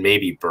rabbits and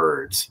maybe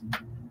birds.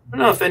 I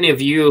don't know if any of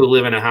you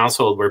live in a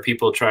household where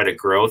people try to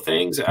grow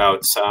things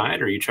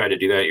outside, or you try to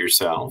do that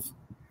yourself.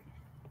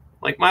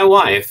 Like my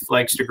wife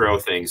likes to grow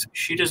things.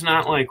 She does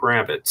not like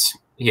rabbits.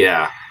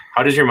 Yeah.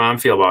 How does your mom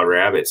feel about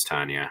rabbits,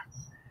 Tanya?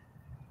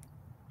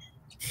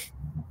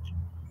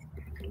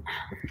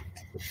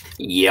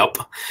 Yep.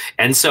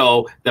 And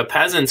so the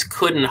peasants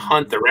couldn't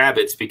hunt the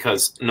rabbits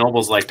because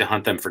nobles like to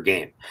hunt them for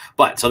game.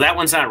 But so that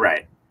one's not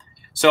right.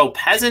 So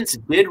peasants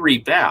did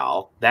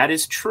rebel. That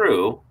is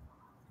true.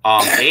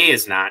 A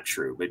is not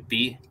true, but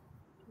B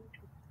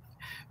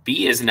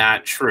is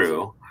not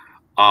true.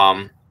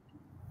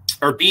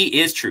 Or B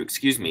is true,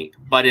 excuse me,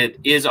 but it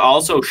is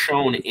also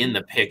shown in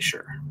the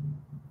picture.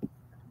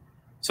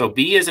 So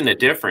B isn't a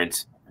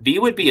difference. B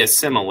would be a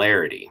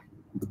similarity.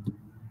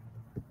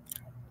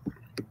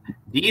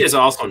 D is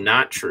also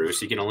not true,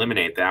 so you can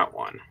eliminate that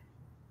one.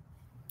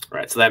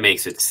 Right, so that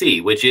makes it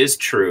C, which is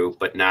true,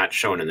 but not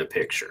shown in the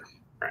picture.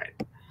 Right,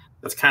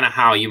 that's kind of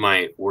how you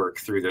might work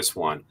through this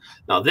one.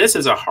 Now, this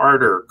is a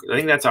harder, I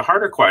think that's a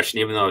harder question,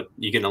 even though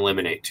you can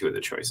eliminate two of the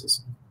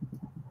choices.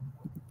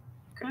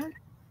 Okay.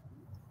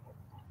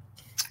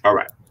 All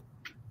right.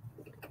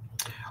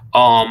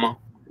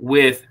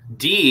 With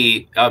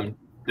D,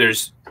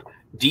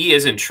 D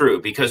isn't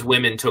true because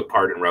women took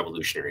part in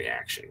revolutionary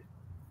action.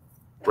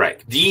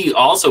 Right. D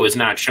also is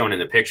not shown in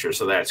the picture,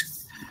 so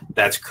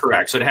that's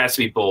correct. So it has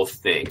to be both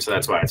things. So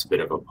that's why it's a bit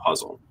of a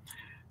puzzle.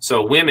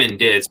 So women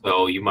did.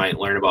 So you might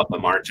learn about the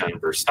March on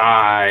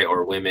Versailles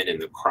or women in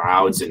the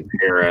crowds in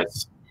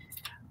Paris.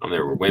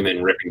 There were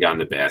women ripping down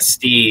the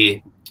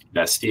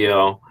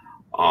Bastille.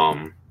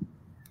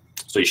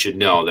 So you should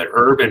know that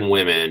urban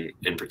women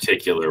in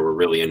particular were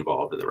really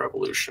involved in the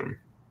revolution.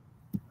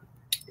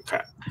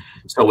 Okay.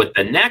 So with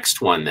the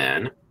next one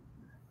then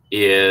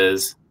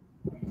is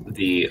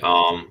the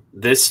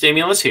this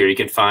stimulus here. You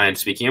can find,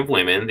 speaking of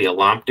women, the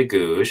lampe de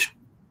gauche.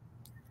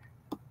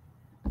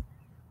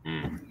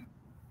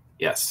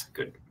 Yes,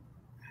 good.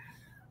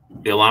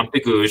 The lampe de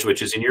gauche,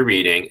 which is in your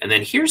reading. And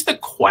then here's the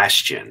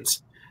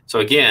questions. So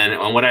again,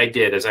 on what I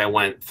did is I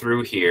went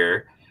through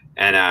here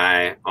and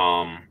I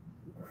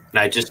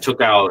just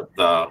took out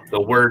the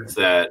words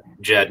that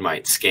Jed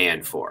might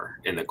scan for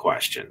in the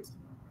questions.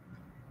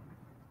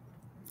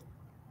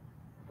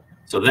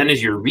 So then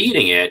as you're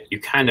reading it, you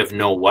kind of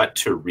know what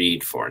to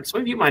read for. And some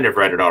of you might have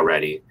read it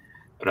already,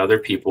 but other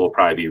people will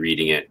probably be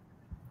reading it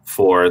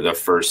for the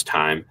first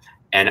time.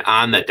 And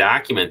on the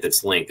document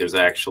that's linked, there's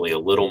actually a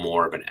little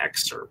more of an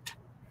excerpt.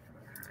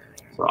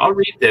 So I'll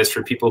read this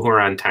for people who are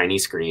on tiny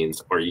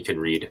screens, or you can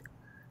read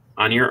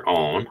on your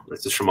own.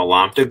 This is from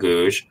Lampe de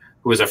Gauche,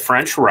 who is a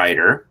French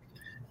writer.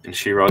 And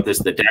she wrote this,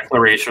 the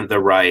Declaration of the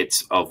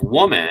Rights of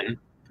Woman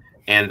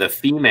and the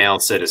Female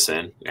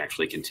Citizen,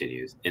 actually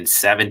continues, in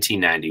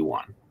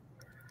 1791.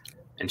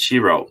 And she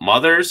wrote,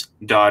 mothers,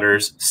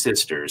 daughters,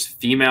 sisters,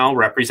 female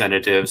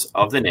representatives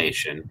of the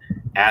nation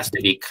asked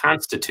to be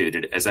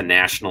constituted as a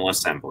national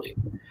assembly.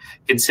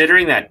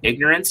 Considering that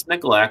ignorance,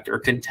 neglect, or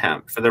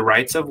contempt for the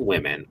rights of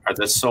women are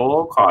the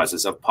sole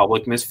causes of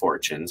public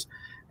misfortunes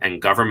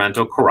and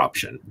governmental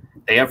corruption,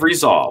 they have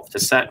resolved to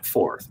set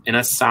forth in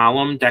a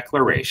solemn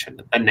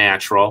declaration the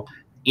natural,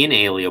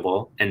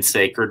 inalienable, and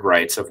sacred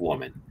rights of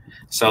woman,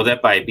 so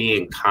that by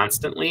being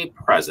constantly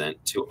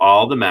present to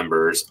all the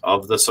members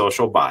of the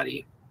social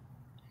body,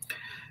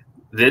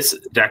 this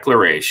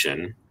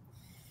declaration,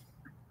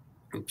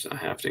 oops, I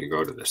have to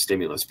go to the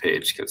stimulus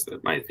page because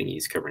my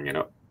thingy's covering it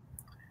up.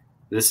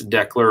 This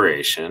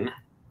declaration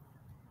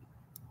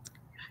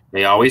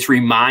may always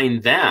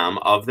remind them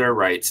of their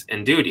rights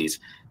and duties,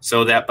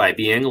 so that by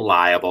being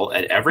liable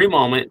at every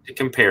moment to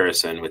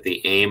comparison with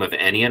the aim of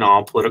any and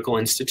all political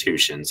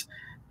institutions,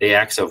 the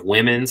acts of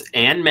women's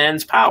and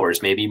men's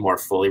powers may be more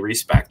fully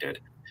respected,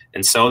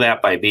 and so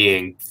that by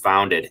being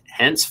founded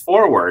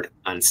henceforward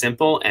on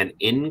simple and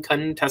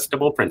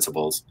incontestable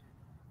principles,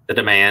 the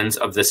demands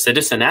of the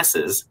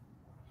citizenesses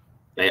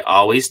may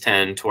always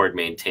tend toward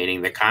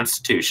maintaining the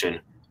Constitution,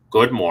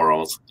 good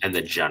morals, and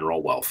the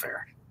general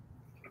welfare.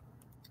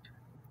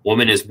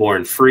 Woman is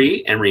born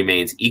free and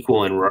remains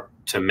equal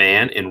to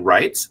man in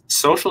rights.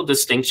 Social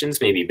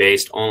distinctions may be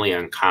based only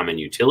on common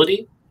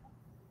utility.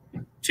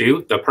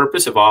 2, the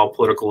purpose of all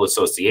political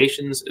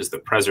associations is the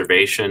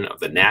preservation of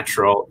the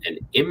natural and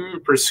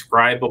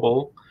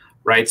imprescriptible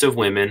rights of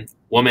woman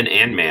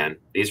and man.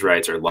 These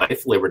rights are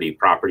life, liberty,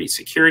 property,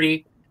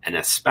 security, and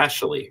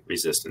especially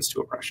resistance to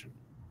oppression.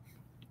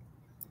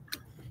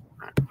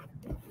 Right.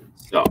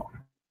 So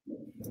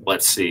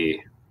let's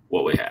see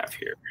what we have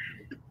here.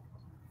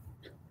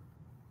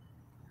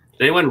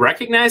 anyone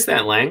recognize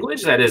that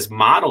language? That is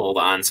modeled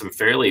on some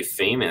fairly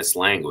famous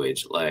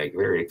language, like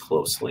very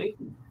closely.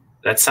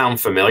 That sound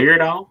familiar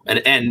at all?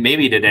 And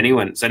maybe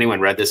has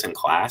anyone read this in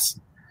class?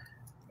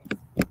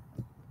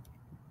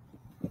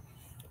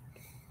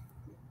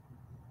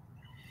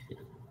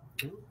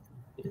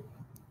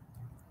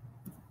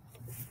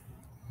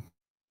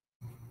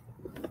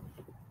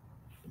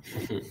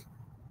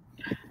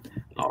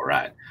 All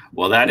right.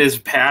 Well, that is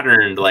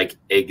patterned like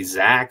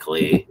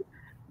exactly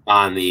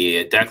on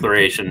the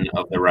Declaration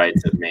of the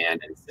Rights of Man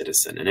and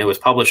Citizen, and it was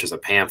published as a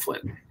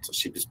pamphlet. So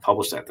she just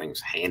published that thing,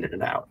 handed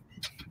it out.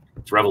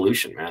 It's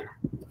revolution, man.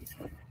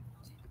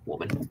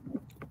 Woman.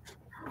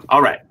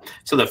 All right.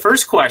 So the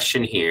first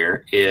question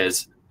here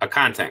is a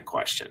content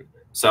question.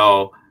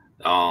 So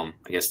I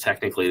guess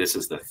technically this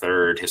is the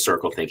third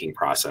historical thinking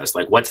process.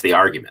 Like, what's the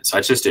argument? So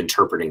that's just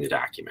interpreting the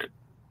document.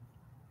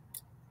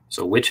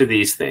 So which of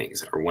these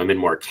things? Are women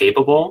more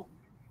capable?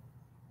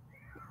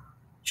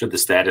 Should the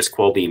status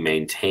quo be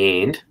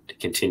maintained to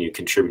continue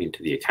contributing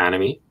to the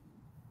economy?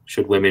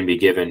 Should women be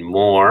given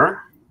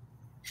more?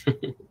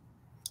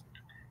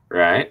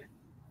 Right?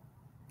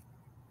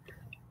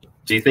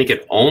 Do you think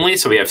it only,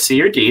 so we have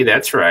C or D,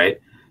 that's right.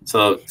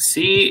 So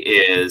C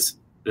is,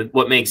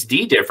 what makes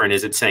D different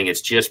is it's saying it's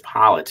just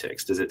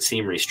politics. Does it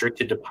seem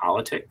restricted to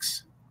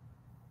politics?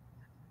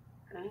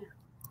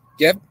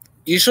 Yep.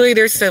 Usually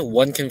there's that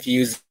one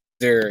confuser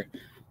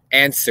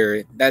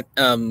answer that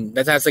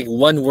has like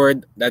one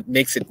word that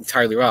makes it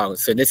entirely wrong.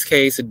 So in this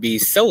case, it'd be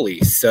solely.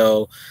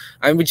 So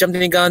I'm be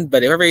jumping the gun,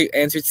 but whoever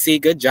answered C,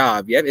 good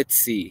job. Yep, it's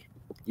C.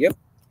 Yep.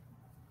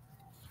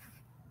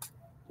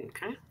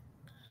 Okay.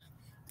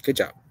 Good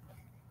job.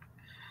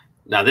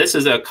 Now this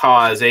is a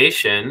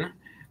causation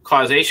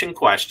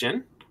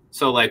question.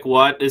 So like,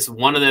 what is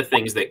one of the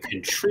things that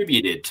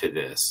contributed to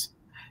this?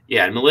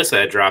 Yeah, and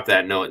Melissa dropped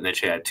that note in the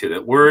chat too,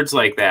 that words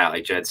like that,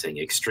 like Jed's saying,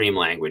 extreme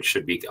language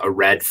should be a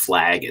red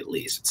flag at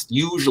least. It's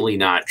usually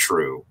not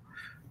true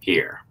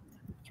here.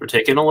 So we're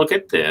taking a look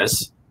at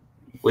this.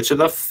 Which of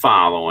the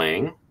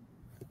following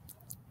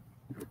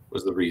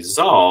was the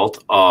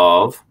result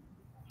of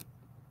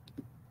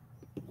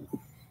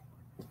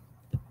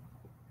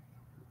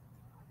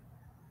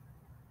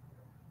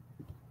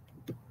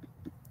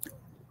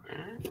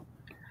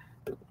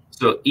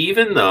So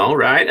even though,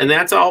 right, and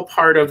that's all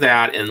part of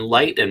that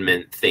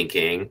Enlightenment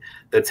thinking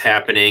that's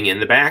happening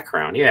in the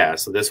background. Yeah,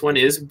 so this one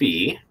is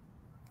B.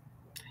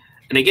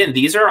 And again,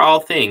 these are all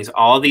things,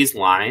 all of these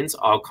lines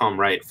all come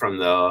right from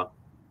the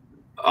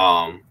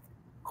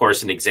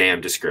course and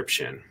exam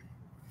description.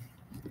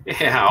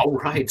 Yeah, all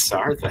right,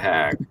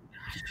 Sarthak.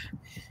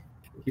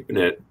 Keeping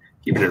it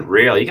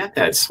real. You got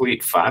that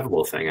sweet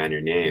Fiveable thing on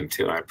your name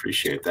too. I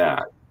appreciate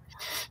that.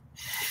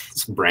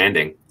 It's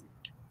branding.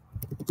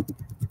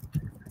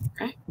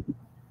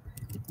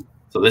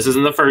 So this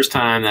isn't the first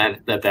time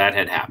that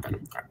had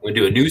happened. Right, we're going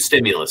to do a new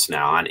stimulus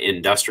now on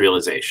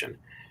industrialization.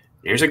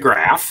 Here's a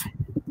graph.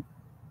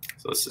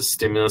 So this is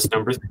stimulus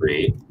number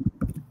 3.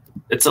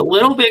 It's a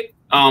little bit,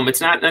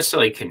 it's not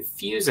necessarily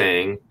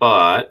confusing,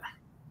 but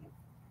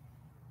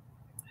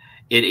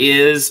it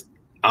is,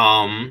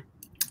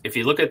 if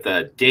you look at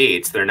the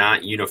dates, they're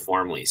not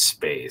uniformly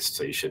spaced.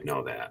 So you should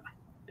know that.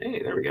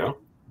 Hey, there we go.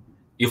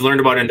 You've learned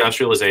about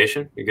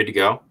industrialization. You're good to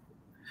go.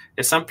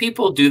 And some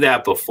people do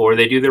that before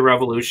they do the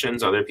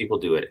revolutions. Other people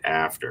do it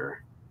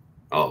after.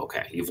 Oh,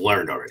 okay. You've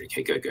learned already.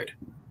 Okay, good.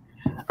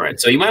 All right.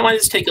 So you might want to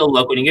just take a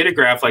look when you get a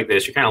graph like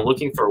this. You're kind of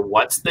looking for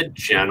what's the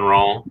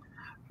general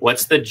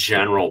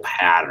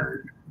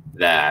pattern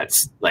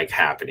that's like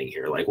happening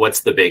here. Like,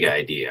 what's the big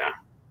idea?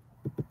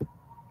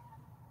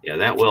 Yeah,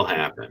 that will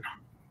happen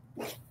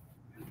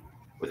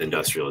with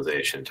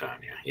industrialization,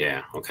 Tanya.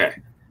 Yeah. Okay.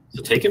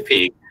 So take a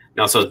peek.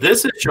 Now, so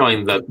this is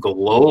showing the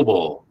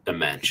global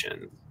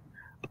dimension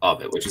of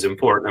it, which is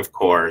important, of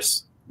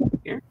course.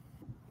 Here.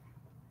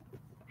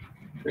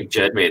 I think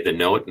Jed made the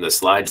note in the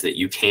slides that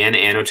you can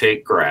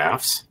annotate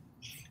graphs,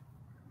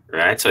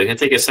 right? So you can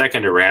take a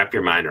second to wrap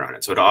your mind around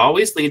it. So it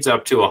always leads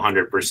up to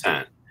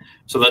 100%.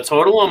 So the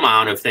total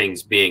amount of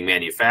things being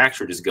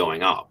manufactured is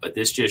going up, but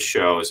this just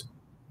shows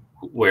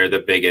where the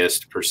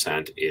biggest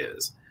percent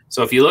is.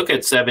 So if you look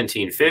at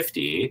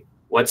 1750,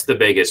 what's the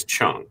biggest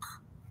chunk?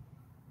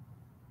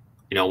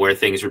 You know, where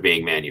things are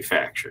being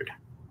manufactured.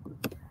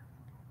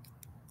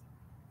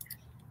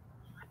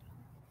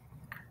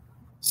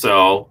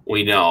 So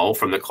we know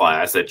from the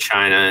class that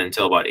China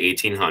until about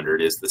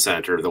 1800 is the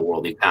center of the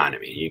world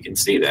economy. You can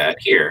see that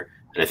here.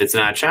 And if it's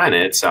not China,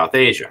 it's South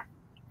Asia.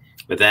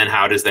 But then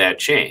how does that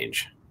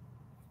change?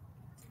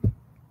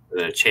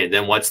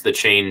 Then what's the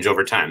change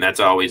over time?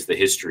 That's always the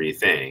history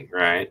thing,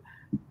 right?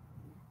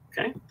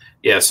 Okay.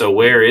 Yeah, so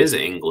where is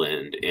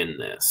England in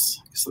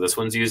this? So this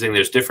one's using,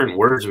 there's different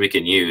words we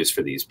can use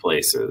for these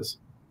places.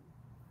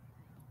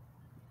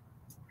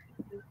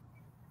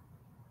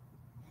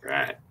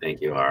 Right.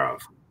 Thank you, Arav.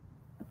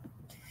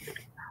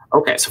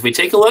 Okay, so if we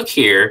take a look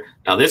here,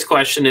 now this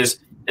question is,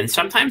 and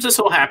sometimes this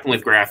will happen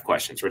with graph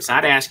questions where it's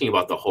not asking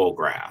about the whole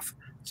graph.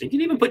 So you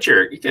can even put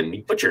your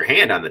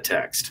hand on the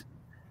text.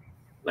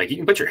 Like you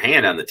can put your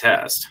hand on the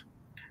test,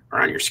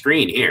 are on your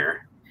screen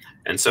here.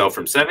 And so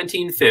from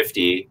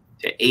 1750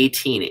 to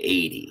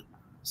 1880.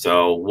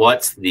 So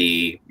what's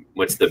the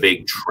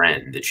big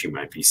trend that you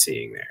might be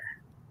seeing there?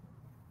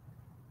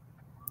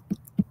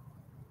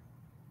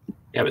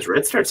 Yeah, but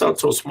red starts out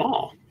so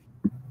small.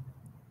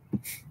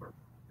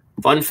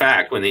 Fun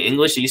fact, when the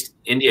English East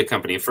India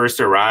Company first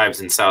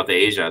arrives in South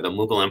Asia, the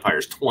Mughal Empire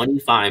is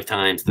 25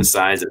 times the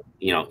size of,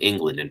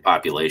 England in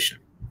population.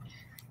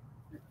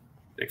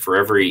 Like for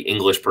every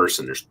English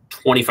person, there's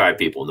 25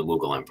 people in the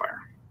Mughal Empire.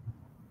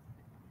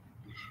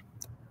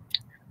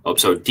 Oh,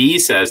 so D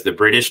says the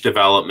British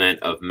development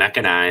of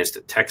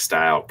mechanized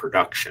textile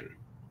production.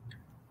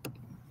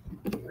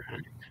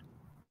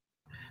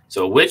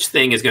 So which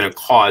thing is going to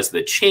cause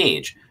the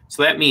change?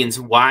 So that means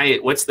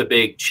what's the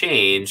big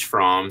change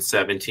from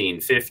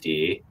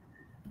 1750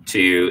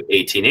 to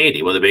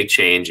 1880? Well, the big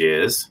change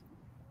is,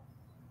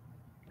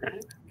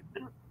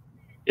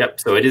 yep,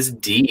 so it is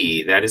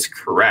D. That is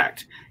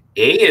correct.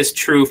 A is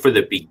true for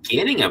the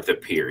beginning of the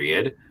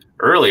period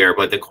earlier,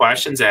 but the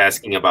question's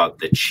asking about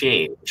the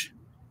change.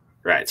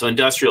 Right, so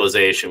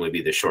industrialization would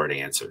be the short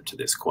answer to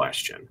this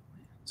question.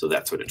 So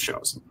that's what it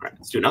shows. All right,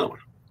 let's do another one.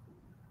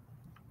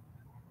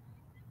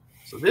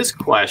 So this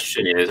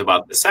question is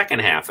about the second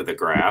half of the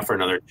graph, or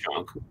another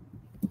chunk.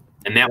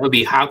 And that would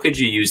be, how could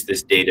you use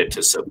this data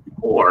to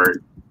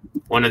support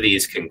one of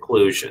these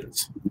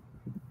conclusions?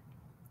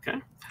 Okay.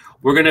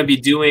 We're going to be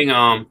doing,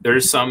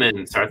 there's some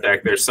in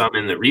Sarthak, there's some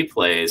in the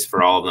replays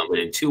for all of them, but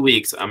in 2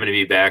 weeks, I'm going to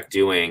be back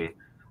doing,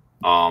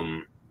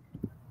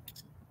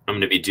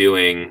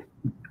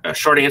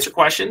 short answer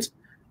questions.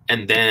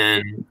 And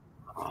then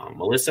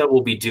Melissa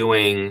will be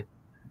doing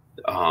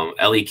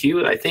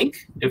LEQ, I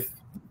think,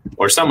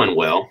 or someone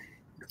will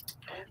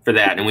for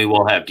that. And we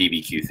will have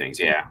DBQ things.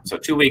 Yeah. So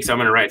 2 weeks, I'm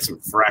going to write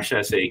some fresh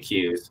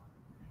SAQs.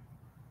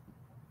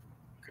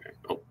 Okay.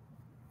 Oh,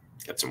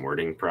 got some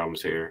wording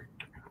problems here.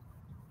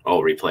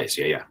 Oh, replace.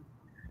 Yeah.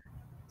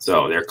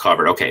 So they're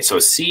covered. Okay. So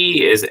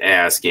C is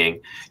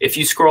asking, if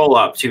you scroll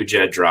up to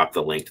Jed, drop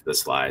the link to the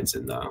slides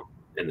in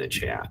the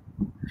chat.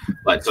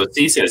 But so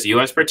C says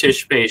U.S.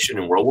 participation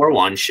in World War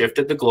I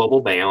shifted the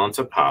global balance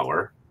of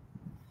power.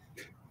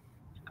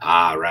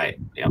 Ah, right.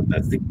 Yep,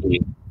 that's the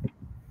key.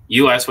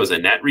 U.S. was a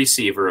net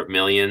receiver of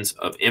millions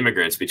of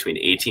immigrants between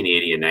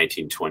 1880 and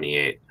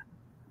 1928.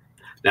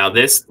 Now,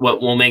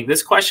 what will make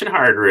this question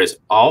harder is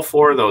all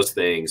four of those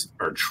things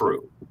are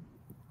true.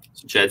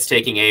 So Jed's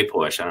taking a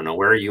push. I don't know.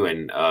 Where are you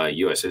in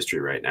U.S. history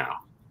right now?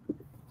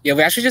 Yeah,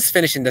 we actually just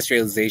finished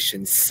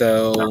industrialization,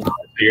 so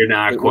you're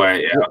not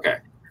quite. Yeah, okay.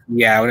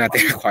 Yeah, we're not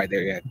there quite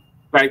there yet.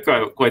 Right,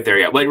 quite there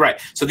yet. But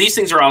right. So these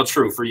things are all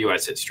true for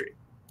U.S. history.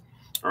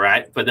 All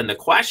right. But then the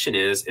question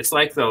is, it's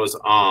like those.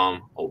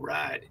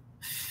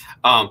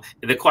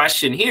 The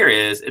question here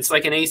is, it's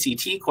like an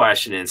ACT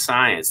question in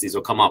science. These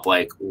will come up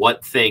like,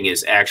 what thing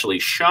is actually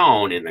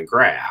shown in the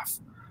graph,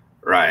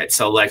 right?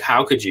 So like,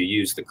 how could you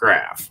use the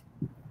graph?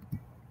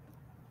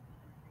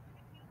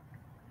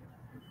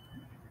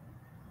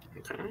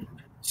 Okay.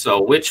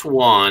 So which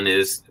one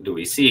do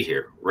we see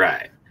here?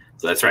 Right.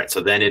 So that's right. So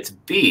then it's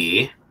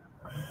B.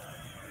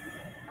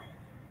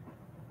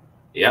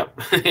 Yep,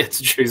 it's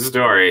a true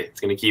story.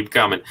 It's going to keep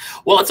coming.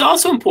 Well, it's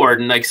also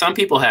important, like some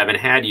people haven't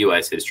had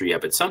U.S. history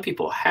yet, but some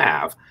people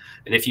have.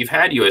 And if you've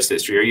had U.S.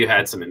 history or you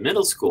had some in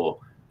middle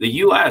school, the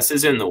U.S.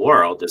 is in the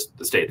world, just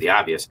to state the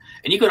obvious.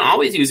 And you can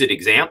always use it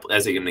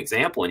as an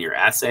example in your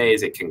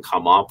essays. It can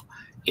come up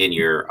in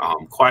your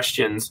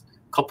questions.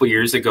 A couple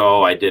years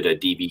ago, I did a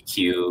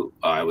DBQ.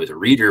 I was a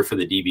reader for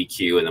the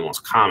DBQ, and the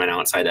most common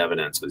outside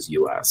evidence was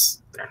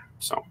U.S. there.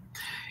 So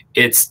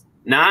it's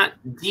not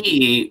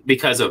D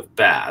because of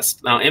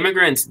best. Now,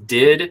 immigrants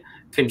did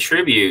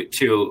contribute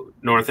to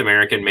North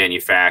American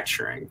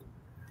manufacturing,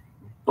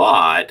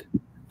 but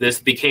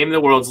this became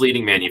the world's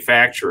leading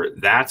manufacturer.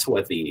 That's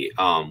what the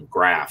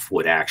graph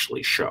would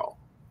actually show.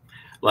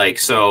 Like,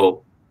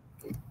 so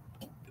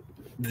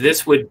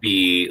this would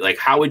be like,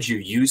 how would you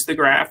use the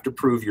graph to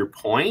prove your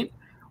point?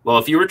 Well,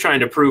 if you were trying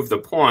to prove the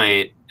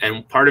point,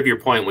 and part of your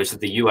point was that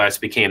the U.S.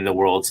 became the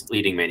world's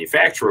leading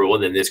manufacturer, well,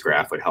 then this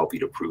graph would help you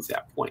to prove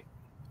that point.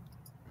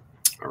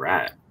 All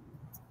right.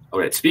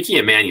 Speaking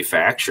of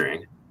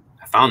manufacturing,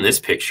 I found this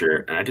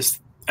picture, and I just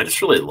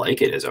really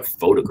like it as a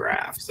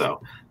photograph.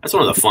 So that's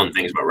one of the fun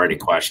things about writing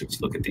questions.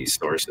 Look at these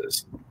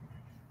sources.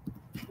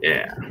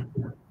 Yeah.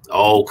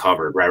 Oh,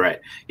 covered. Right.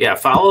 Yeah.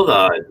 Follow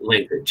the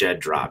link that Jed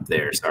dropped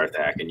there,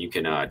 Sarthak, and you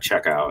can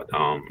check out.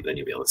 Then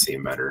you'll be able to see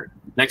them better.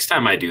 Next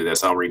time I do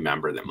this, I'll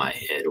remember that my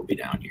head will be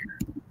down here.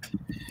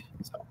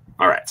 So,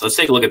 all right. So let's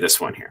take a look at this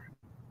one here.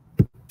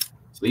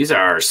 So these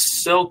are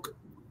silk.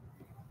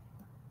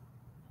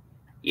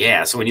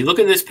 Yeah, so when you look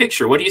at this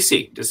picture, what do you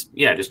see? Just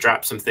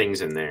drop some things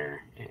in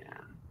there. Yeah.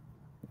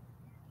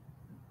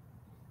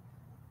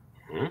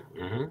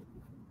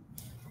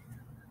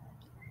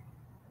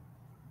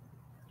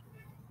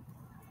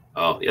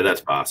 Oh, yeah, that's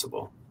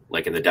possible.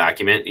 Like in the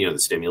document, the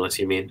stimulus,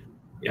 you mean?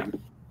 Yeah.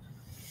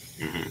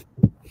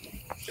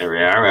 There we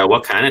are. All right,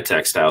 what kind of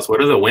textiles?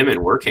 What are the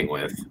women working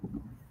with?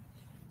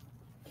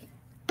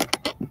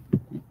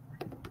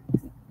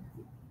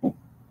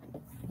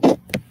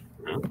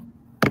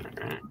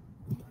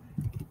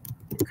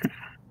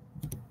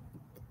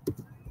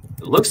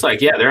 looks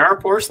like, yeah, there are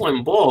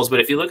porcelain bowls, but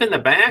if you look in the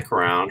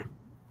background,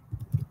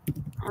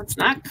 well, it's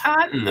not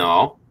cotton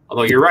though.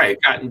 Although you're right,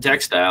 cotton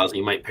textiles,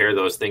 you might pair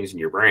those things in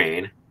your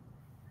brain.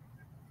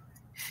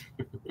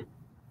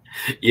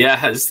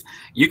 Yes,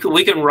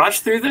 we can rush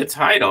through the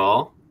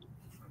title.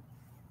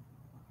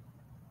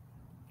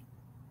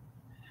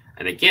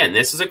 And again,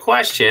 this is a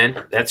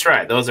question. That's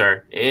right. Those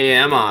are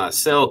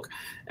silk,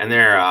 and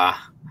they're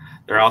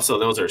also,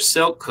 those are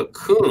silk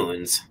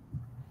cocoons.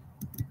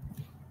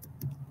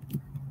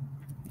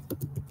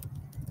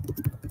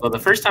 Well, the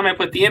first time I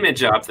put the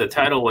image up, the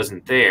title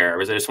wasn't there,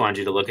 because I just wanted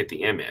you to look at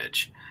the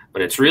image.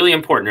 But it's really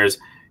important. There's,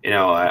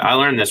 I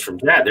learned this from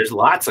Dad. There's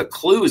lots of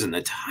clues in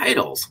the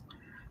titles.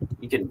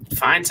 You can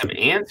find some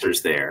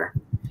answers there.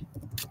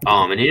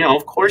 And,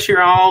 of course,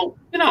 you're all,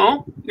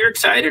 you're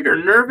excited or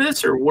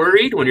nervous or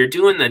worried when you're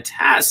doing the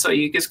test. So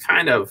you just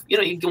kind of,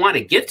 you want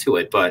to get to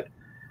it. But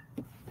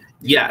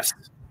yes,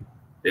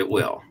 it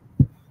will.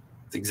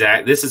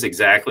 This is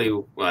exactly,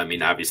 well, I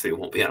mean, obviously it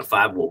won't be on a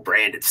Fiveable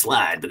branded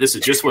slide, but this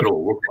is just what it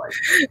will look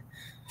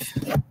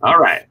like. All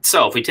right.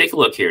 So if we take a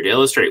look here to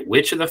illustrate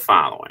which of the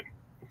following.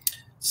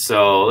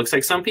 So it looks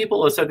like some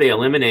people have said they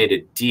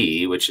eliminated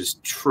D, which is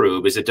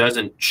true because it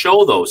doesn't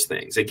show those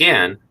things.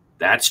 Again,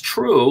 that's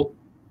true,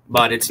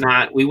 but it's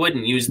not, we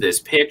wouldn't use this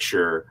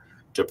picture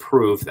to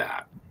prove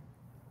that.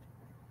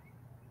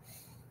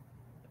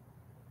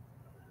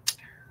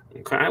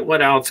 Okay,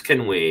 what else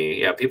can we?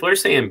 Yeah, people are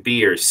saying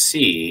B or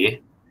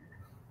C,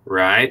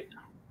 right?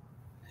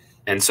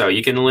 And so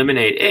you can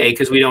eliminate A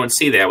because we don't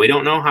see that. We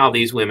don't know how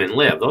these women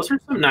live. Those are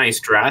some nice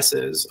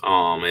dresses,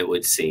 it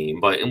would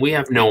seem, and we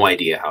have no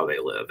idea how they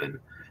live, and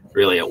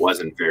really it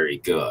wasn't very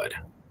good.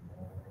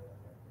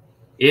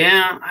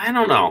 Yeah, I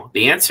don't know.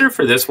 The answer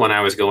for this one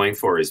I was going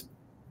for is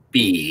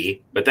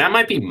B, but that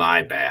might be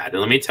my bad, and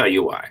let me tell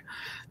you why.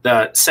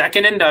 The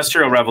second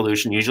industrial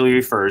revolution usually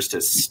refers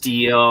to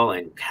steel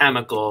and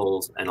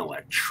chemicals and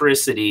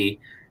electricity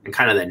and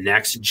kind of the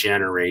next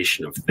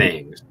generation of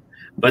things.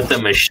 But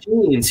the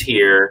machines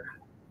here,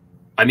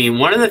 I mean,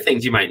 one of the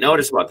things you might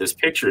notice about this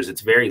picture is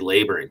it's very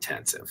labor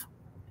intensive.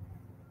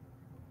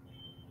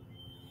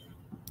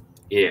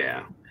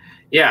 Yeah.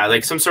 Yeah,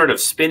 like some sort of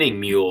spinning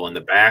mule in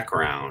the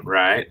background,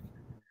 right?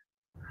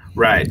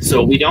 Right.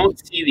 So we don't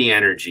see the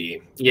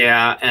energy.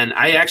 Yeah. And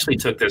I actually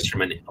took this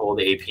from an old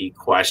AP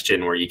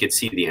question where you could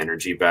see the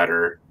energy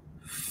better.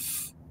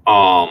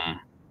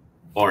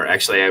 Or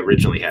actually I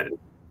originally had it.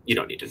 You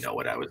don't need to know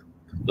what I was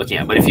looking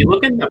at. But if you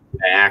look in the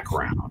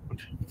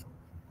background,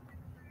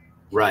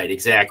 right,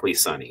 exactly,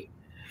 Sonny.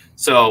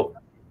 So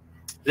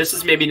this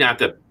is maybe not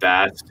the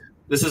best.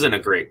 This isn't a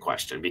great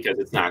question because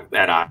it's not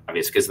that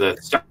obvious because the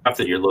stuff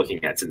that you're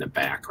looking at is in the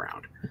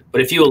background.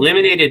 But if you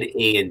eliminated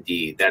A and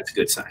D, that's a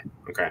good sign.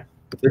 Okay.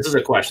 This is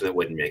a question that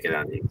wouldn't make it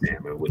on the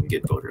exam. It wouldn't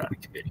get voted on a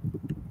committee.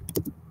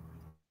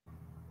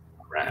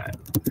 All right.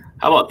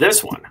 How about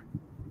this one?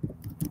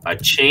 A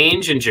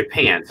change in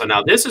Japan. So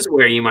now this is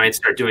where you might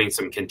start doing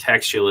some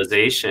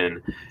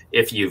contextualization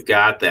if you've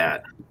got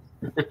that.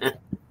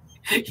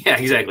 Yeah,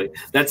 exactly.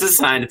 That's a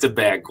sign it's a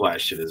bad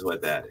question is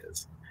what that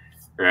is.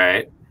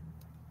 Right?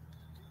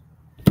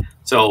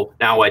 So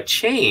now a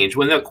change,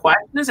 when the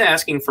question is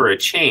asking for a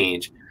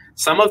change,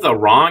 some of the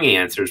wrong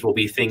answers will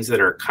be things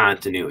that are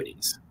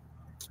continuities.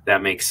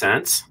 That makes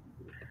sense?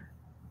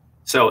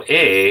 So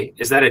A,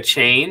 is that a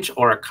change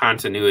or a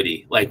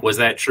continuity? Like, was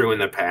that true in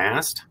the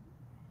past?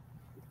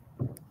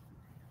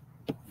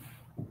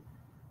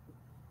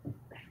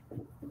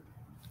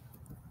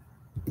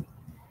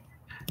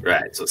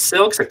 Right, so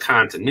silk's a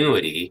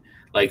continuity.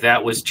 Like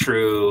that was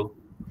true.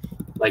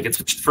 Like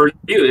it's for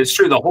you, it's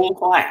true the whole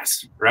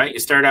class, right? You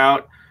start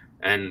out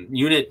and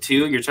unit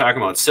 2, you're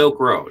talking about silk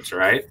roads,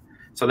 right?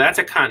 So that's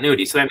a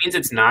continuity. So that means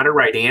it's not a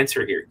right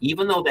answer here.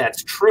 Even though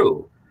that's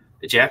true,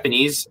 the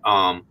Japanese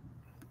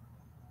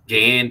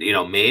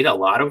made a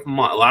lot of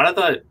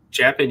the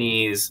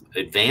Japanese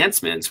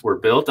advancements were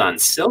built on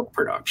silk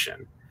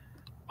production,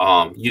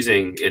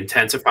 using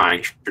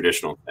intensifying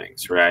traditional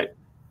things, right?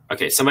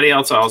 Okay, somebody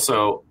else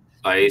also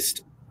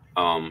iced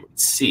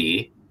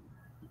C,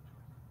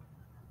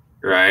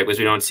 right? Because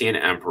we don't see an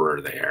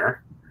emperor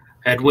there.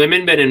 Had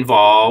women been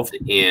involved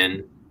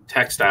in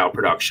textile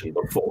production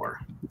before?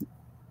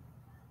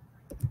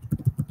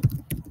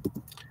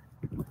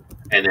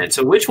 And then,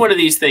 so which one of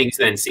these things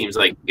then seems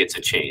like it's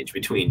a change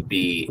between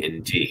B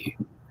and D?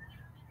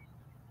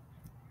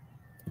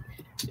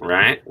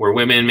 Right? Were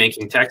women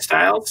making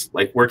textiles,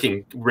 like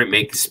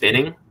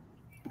spinning,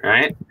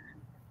 right?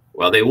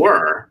 Well, they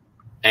were.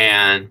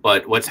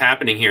 But what's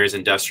happening here is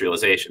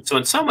industrialization. So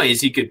in some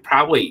ways, you could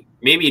probably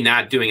maybe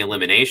not doing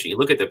elimination. You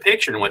look at the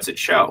picture and what's it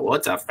show? Well,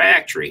 it's a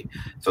factory.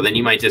 So then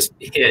you might just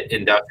hit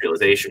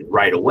industrialization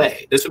right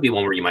away. This would be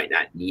one where you might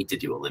not need to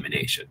do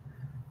elimination.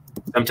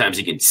 Sometimes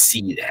you can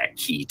see that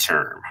key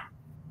term.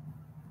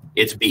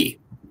 It's B,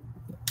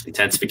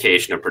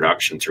 intensification of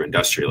production through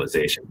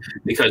industrialization,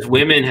 because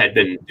women had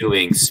been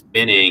doing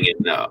spinning in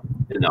the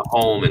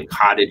home and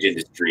cottage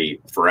industry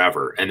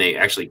forever, and they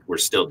actually were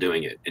still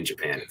doing it in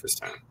Japan at this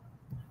time.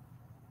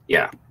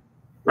 Yeah.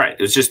 Right.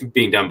 It was just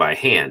being done by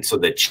hand. So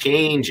the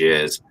change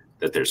is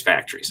that there's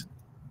factories.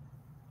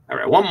 All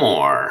right, one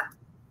more.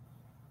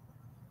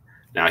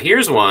 Now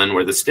here's one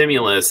where the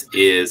stimulus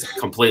is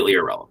completely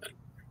irrelevant.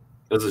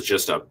 This is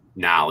just a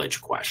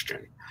knowledge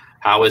question.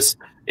 How is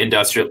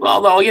industrial,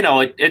 although, you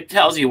know, it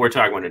tells you we're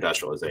talking about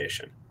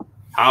industrialization.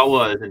 How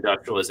was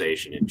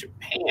industrialization in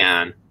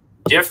Japan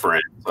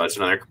different? So that's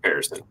another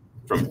comparison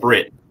from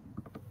Britain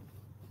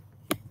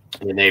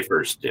when they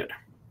first did.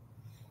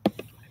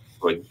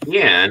 So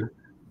again,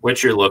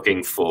 what you're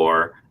looking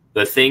for,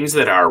 the things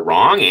that are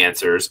wrong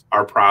answers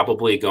are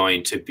probably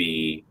going to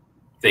be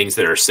things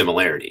that are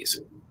similarities.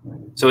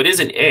 So it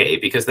isn't A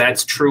because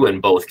that's true in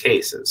both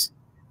cases.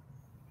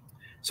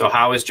 So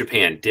how is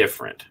Japan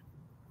different?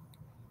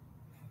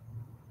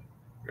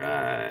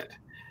 Right.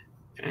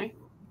 Okay.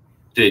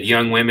 Did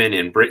young women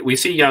in Britain, we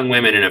see young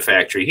women in a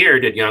factory here.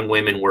 Did young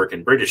women work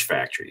in British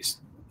factories?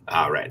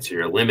 All right. So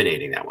you're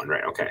eliminating that one,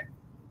 right? Okay.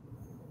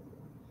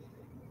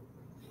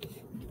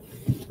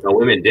 So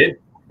women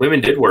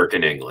did work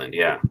in England.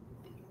 Yeah.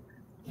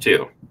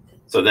 Too.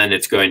 So then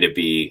it's going to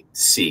be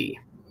C.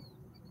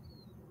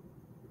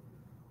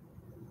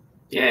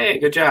 Yay,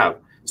 good job.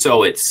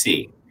 So it's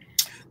C,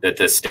 that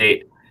the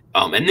state,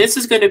 and this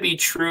is going to be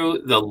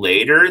true the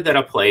later that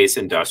a place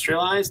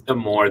industrialized, the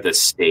more the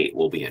state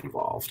will be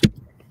involved.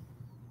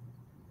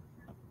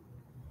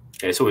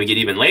 Okay, so when we get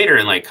even later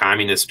in like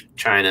communist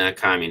China,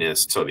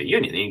 communist Soviet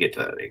Union, then you get to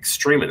the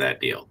extreme of that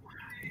deal.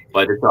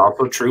 But it's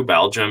also true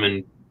Belgium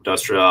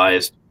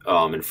industrialized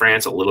in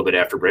France a little bit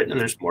after Britain, and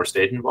there's more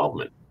state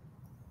involvement.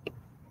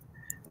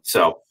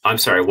 So I'm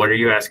sorry, what are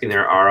you asking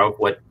there, Ara?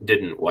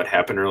 What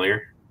happened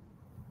earlier?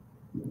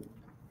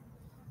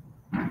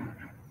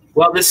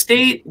 Well, the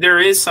state, there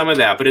is some of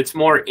that, but it's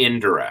more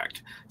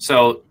indirect.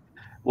 So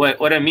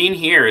what I mean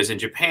here is in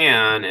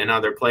Japan and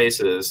other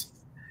places,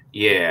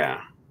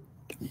 yeah,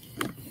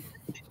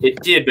 it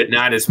did, but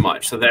not as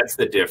much. So that's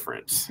the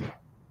difference.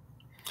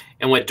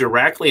 And what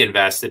directly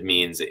invested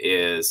means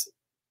is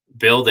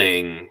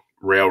building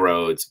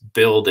railroads,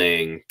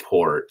 building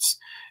ports,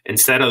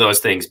 instead of those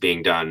things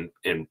being done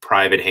in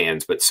private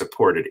hands, but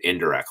supported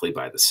indirectly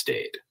by the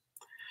state.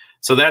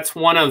 So that's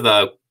one of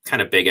the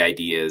kind of big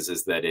ideas,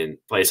 is that in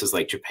places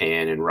like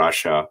Japan and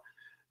Russia,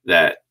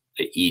 that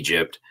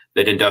Egypt,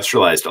 that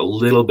industrialized a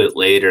little bit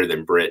later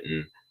than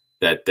Britain,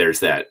 that there's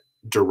that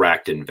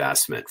direct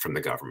investment from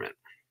the government.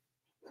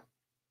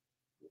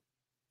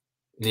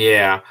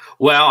 Yeah,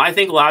 well, I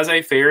think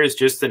laissez-faire is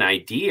just an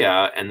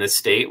idea, and the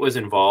state was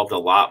involved a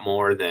lot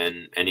more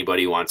than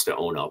anybody wants to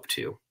own up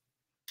to.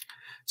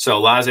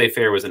 So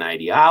laissez-faire was an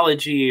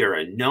ideology or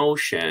a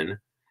notion.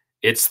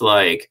 It's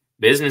like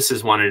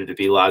businesses wanted it to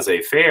be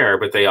laissez-faire,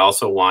 but they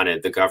also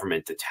wanted the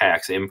government to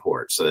tax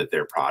imports so that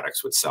their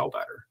products would sell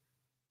better.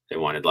 They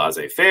wanted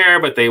laissez-faire,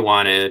 but they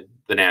wanted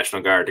the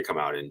National Guard to come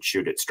out and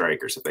shoot at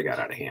strikers if they got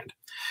out of hand.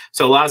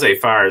 So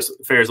laissez-faire is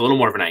a little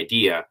more of an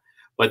idea,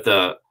 but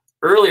the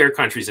earlier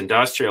countries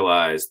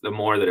industrialized, the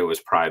more that it was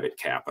private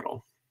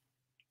capital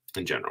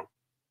in general.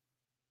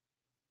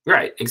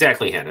 Right,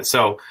 exactly, Hannah.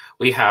 So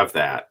we have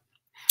that.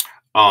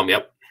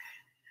 Yep.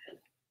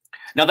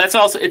 Now that's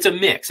also, it's a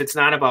mix. It's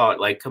not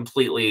about like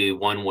completely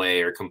one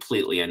way or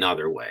completely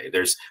another way.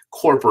 There's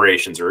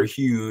corporations are a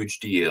huge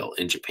deal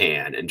in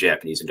Japan and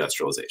Japanese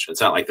industrialization.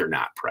 It's not like they're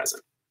not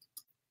present.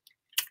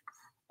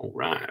 All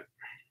right.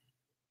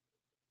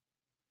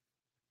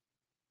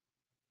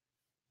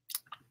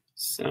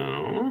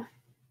 So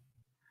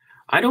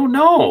I don't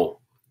know.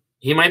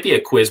 He might be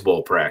a quiz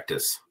bowl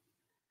practice.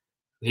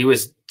 He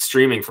was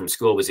streaming from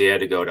school because he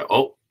had to go to,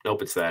 oh,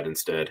 nope, it's that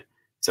instead.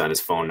 It's on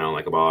his phone now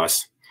like a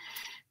boss.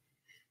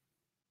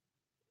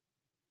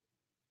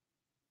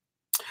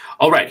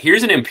 All right,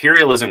 here's an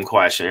imperialism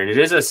question, and it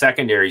is a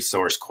secondary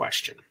source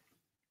question.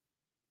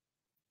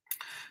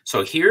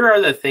 So here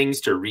are the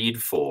things to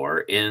read for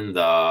in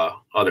the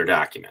other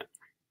document.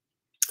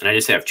 And I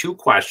just have 2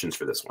 questions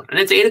for this one. And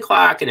it's 8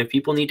 o'clock, and if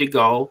people need to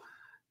go,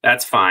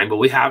 that's fine. But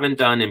we haven't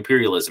done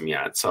imperialism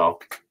yet, so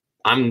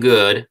I'm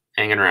good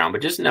hanging around.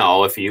 But just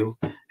know if you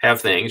have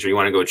things or you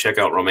want to go check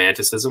out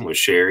Romanticism with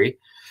Sherry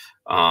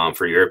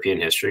for European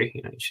history,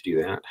 you should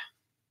do that.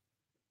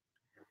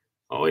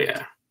 Oh,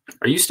 yeah.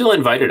 Are you still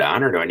invited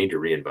on, or do I need to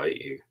re-invite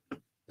you?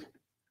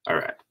 All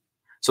right.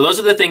 So those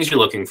are the things you're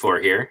looking for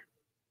here.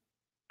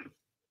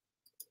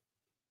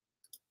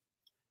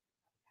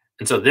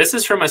 And so this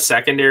is from a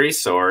secondary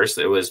source.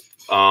 It was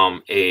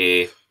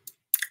a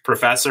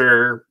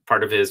professor,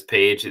 part of his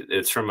page.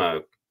 It's from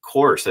a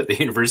course at the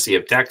University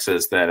of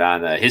Texas that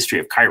on the history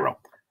of Cairo.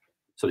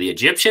 So the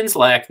Egyptians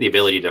lacked the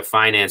ability to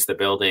finance the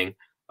building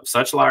of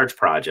such large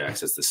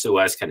projects as the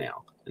Suez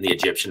Canal and the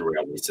Egyptian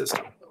railway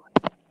system.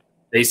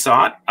 They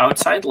sought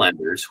outside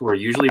lenders who were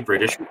usually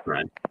British or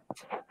French.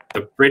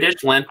 The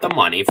British lent the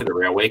money for the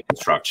railway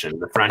construction.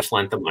 The French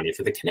lent the money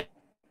for the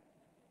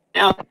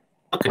canal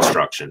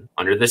construction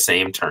under the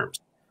same terms.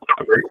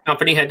 A British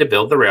company had to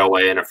build the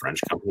railway and a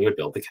French company would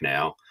build the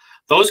canal.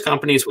 Those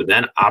companies would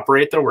then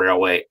operate the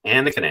railway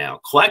and the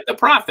canal, collect the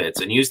profits,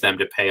 and use them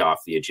to pay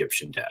off the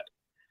Egyptian debt.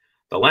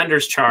 The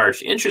lenders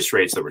charged interest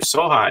rates that were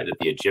so high that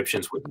the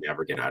Egyptians would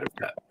never get out of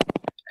debt.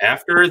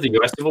 After the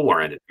U.S. Civil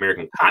War ended,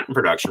 American cotton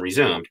production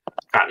resumed,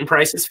 cotton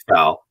prices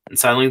fell, and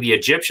suddenly the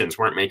Egyptians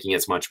weren't making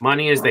as much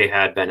money as they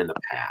had been in the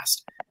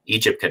past.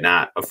 Egypt could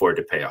not afford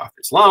to pay off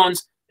its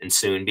loans and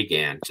soon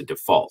began to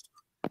default.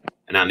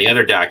 And on the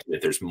other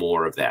document, there's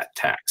more of that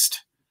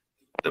text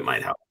that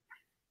might help.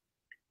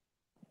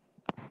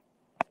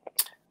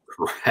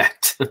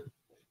 Correct.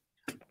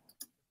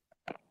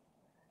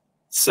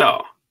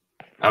 So,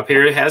 up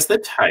here it has the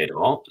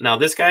title. Now,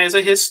 this guy is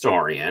a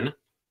historian.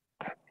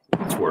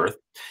 It's worth.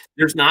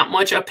 There's not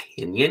much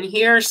opinion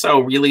here, so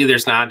really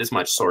there's not as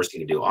much sourcing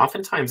to do.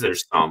 Oftentimes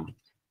there's some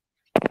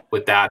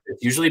with that.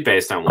 It's usually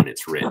based on when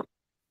it's written.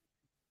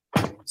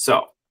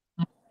 So,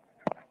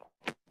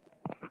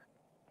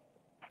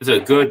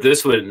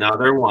 this would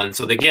another one.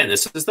 So again,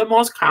 this is the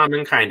most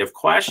common kind of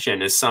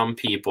question, as some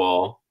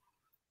people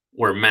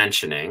were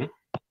mentioning.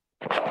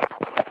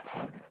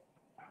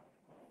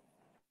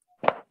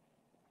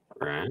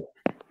 Right.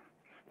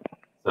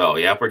 So,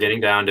 yep, we're getting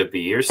down to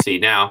B or C.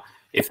 Now,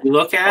 if you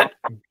look at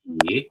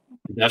B,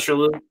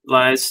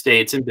 industrialized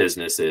states and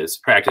businesses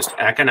practiced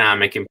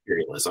economic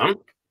imperialism.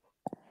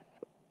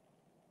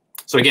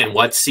 So again,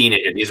 what's seen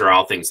it? These are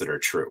all things that are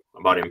true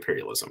about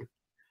imperialism.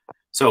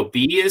 So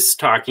B is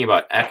talking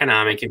about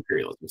economic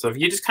imperialism. So if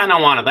you just kind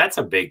of want to, that's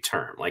a big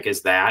term. Like,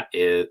 is that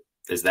a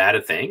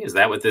thing? Is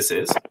that what this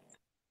is?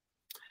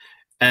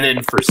 And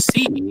then for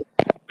C,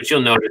 what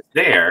you'll notice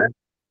there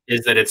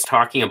is that it's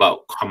talking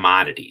about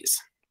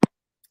commodities.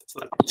 So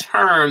that's a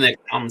term that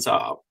comes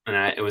up, and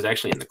it was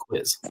actually in the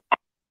quiz.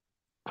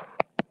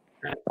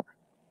 Right.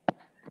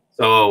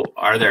 So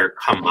are there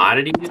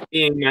commodities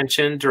being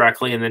mentioned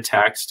directly in the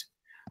text,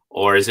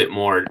 or is it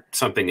more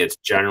something that's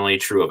generally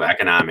true of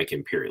economic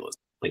imperialism?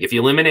 Like if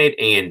you eliminate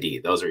A and D,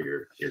 those are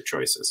your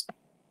choices.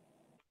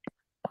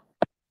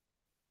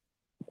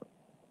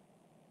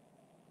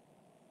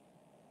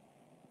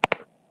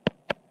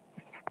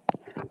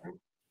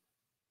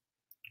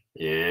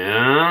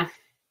 Yeah.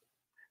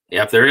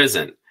 Yep, there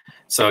isn't.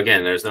 So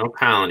again, there's no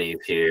colonies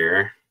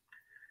here,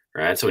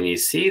 right? So when you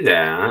see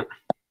that,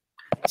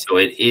 so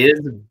it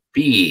is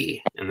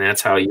B, and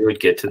that's how you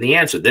would get to the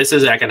answer. This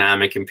is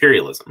economic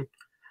imperialism.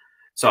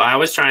 So I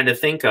was trying to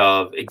think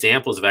of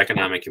examples of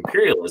economic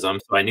imperialism,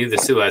 so I knew the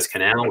Suez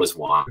Canal was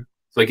one.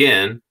 So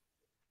again,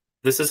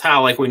 this is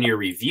how, like, when you're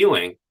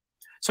reviewing,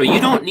 so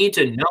you don't need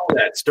to know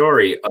that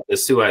story of the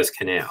Suez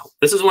Canal.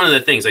 This is one of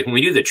the things, like when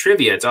we do the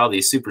trivia, it's all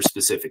these super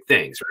specific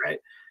things, right?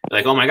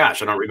 Like, oh my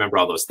gosh, I don't remember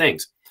all those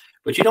things.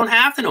 But you don't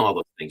have to know all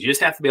those things. You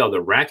just have to be able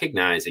to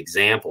recognize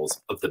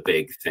examples of the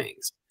big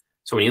things.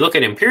 So when you look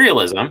at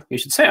imperialism, you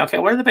should say, okay,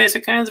 what are the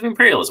basic kinds of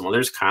imperialism? Well,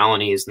 there's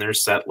colonies, and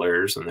there's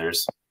settlers, and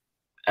there's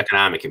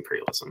economic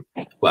imperialism.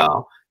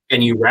 Well,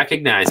 can you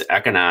recognize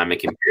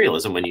economic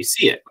imperialism when you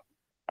see it?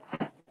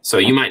 So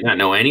you might not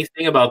know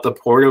anything about the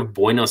port of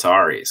Buenos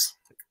Aires.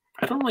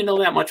 I don't really know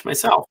that much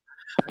myself.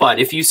 But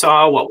if you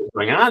saw what was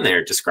going on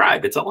there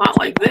described, it's a lot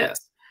like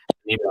this.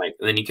 And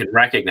then you can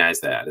recognize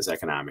that as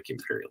economic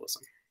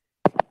imperialism.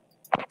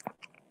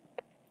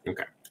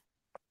 Okay.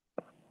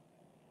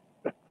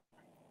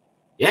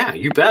 Yeah,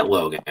 you bet,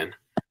 Logan.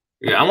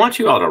 Yeah, I want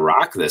you all to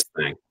rock this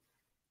thing.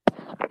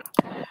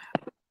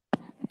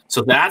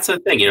 So that's the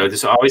thing,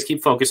 just always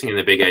keep focusing on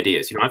the big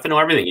ideas. You don't have to know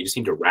everything. You just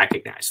need to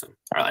recognize them.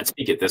 All right, let's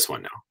peek at this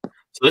one now.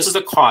 So this is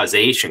a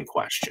causation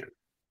question.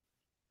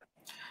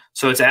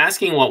 So it's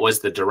asking what was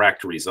the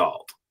direct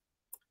result.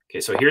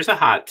 Okay, so here's a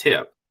hot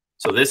tip.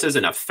 So this is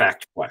an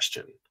effect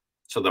question.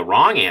 So the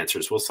wrong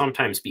answers will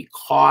sometimes be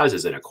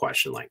causes in a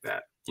question like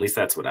that. At least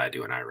that's what I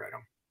do when I write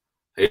them.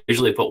 I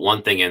usually put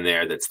one thing in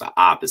there that's the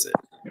opposite.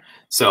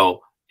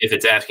 So if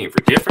it's asking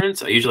for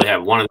difference, I usually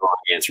have one of the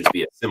wrong answers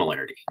be a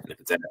similarity. And if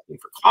it's asking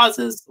for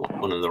causes,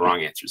 one of the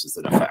wrong answers is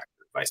an effect,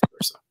 or vice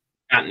versa.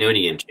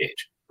 Continuity and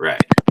change,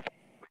 right.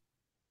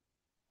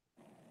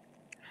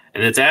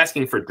 And it's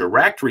asking for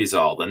direct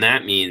result, and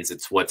that means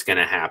it's what's going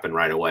to happen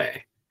right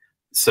away.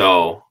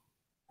 So,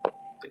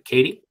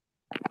 Katie,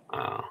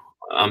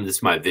 this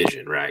is my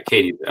vision, right?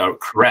 Katie,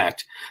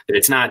 correct that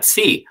it's not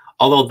C.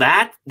 Although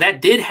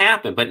that did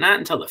happen, but not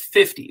until the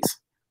 50s.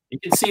 You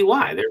can see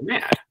why they're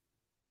mad.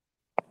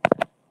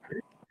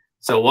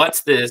 So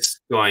what's this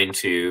going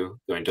to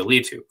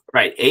lead to?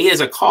 Right, A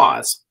is a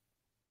cause.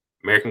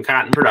 American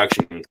cotton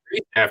production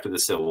increased after the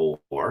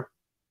Civil War.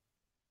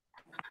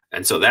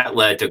 And so that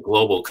led to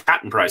global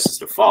cotton prices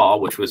to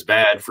fall, which was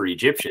bad for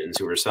Egyptians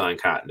who were selling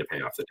cotton to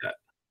pay off the debt.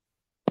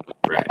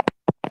 Right.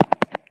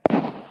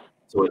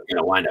 So what's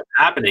going to wind up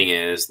happening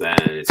is then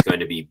it's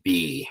going to be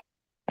B.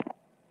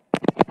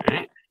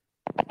 Right.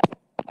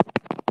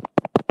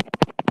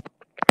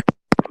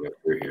 Go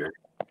through here.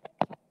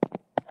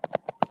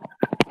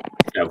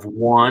 I have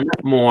one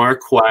more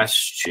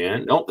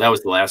question. Nope, that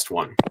was the last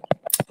one.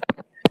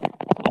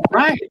 All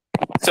right.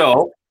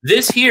 So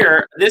this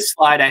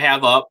slide I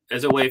have up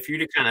as a way for you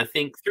to kind of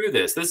think through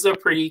this. This is a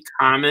pretty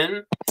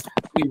common,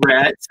 we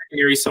read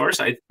secondary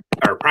source,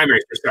 or primary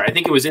source. I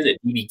think it was in the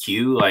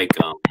DBQ like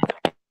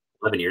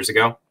 11 years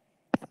ago.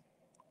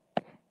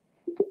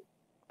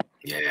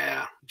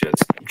 Yeah,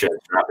 just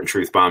dropping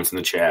truth bombs in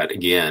the chat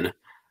again.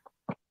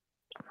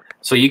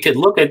 So you could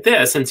look at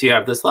this since you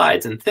have the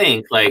slides and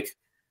think like,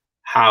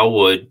 how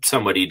would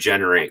somebody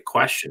generate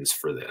questions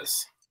for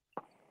this?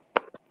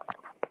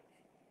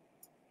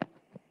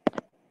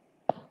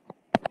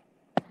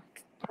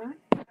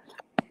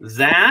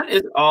 That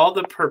is all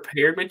the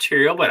prepared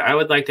material, but I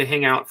would like to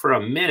hang out for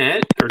a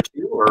minute or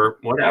two or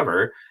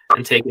whatever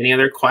and take any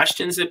other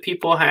questions that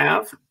people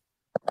have.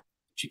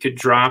 You could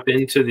drop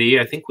into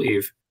I think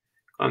we've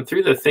gone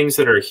through the things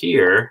that are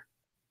here.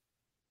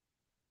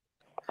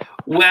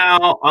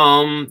 Well,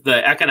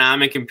 the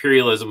economic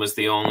imperialism was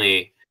the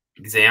only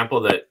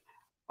example that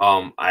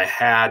I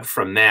had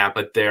from that,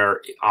 but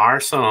there are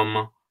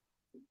some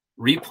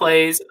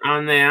replays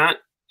on that,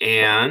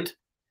 and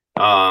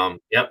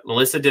yep,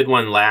 Melissa did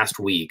one last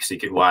week, so you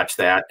could watch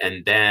that,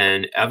 and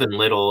then Evan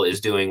Little is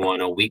doing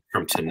one a week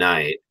from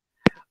tonight.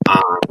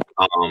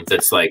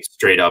 That's like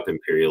straight up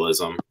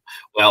imperialism,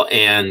 well,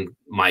 and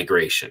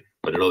migration,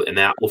 but and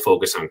that will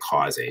focus on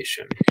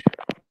causation.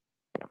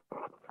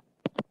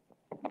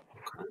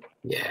 Okay.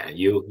 Yeah,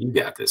 you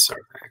got this,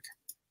 Sarpak.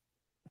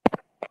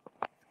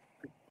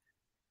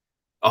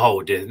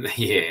 Oh, didn't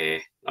yeah.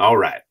 All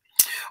right.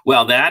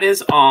 Well, that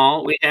is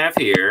all we have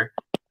here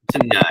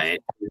tonight.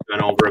 We've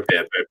gone over a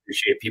bit, but I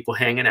appreciate people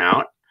hanging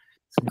out.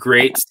 It's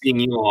great seeing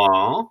you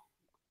all.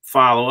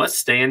 Follow us,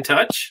 stay in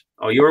touch.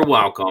 Oh, you're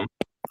welcome.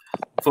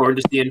 Forward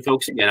to seeing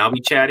folks again. I'll be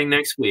chatting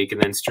next week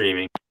and then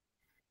streaming.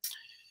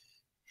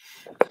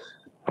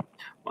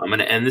 Well, I'm going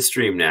to end the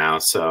stream now,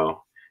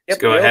 so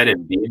let's go ahead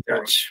and be in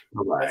touch.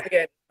 Bye-bye. Once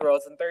again,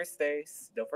 Rose on Thursdays. Don't forget.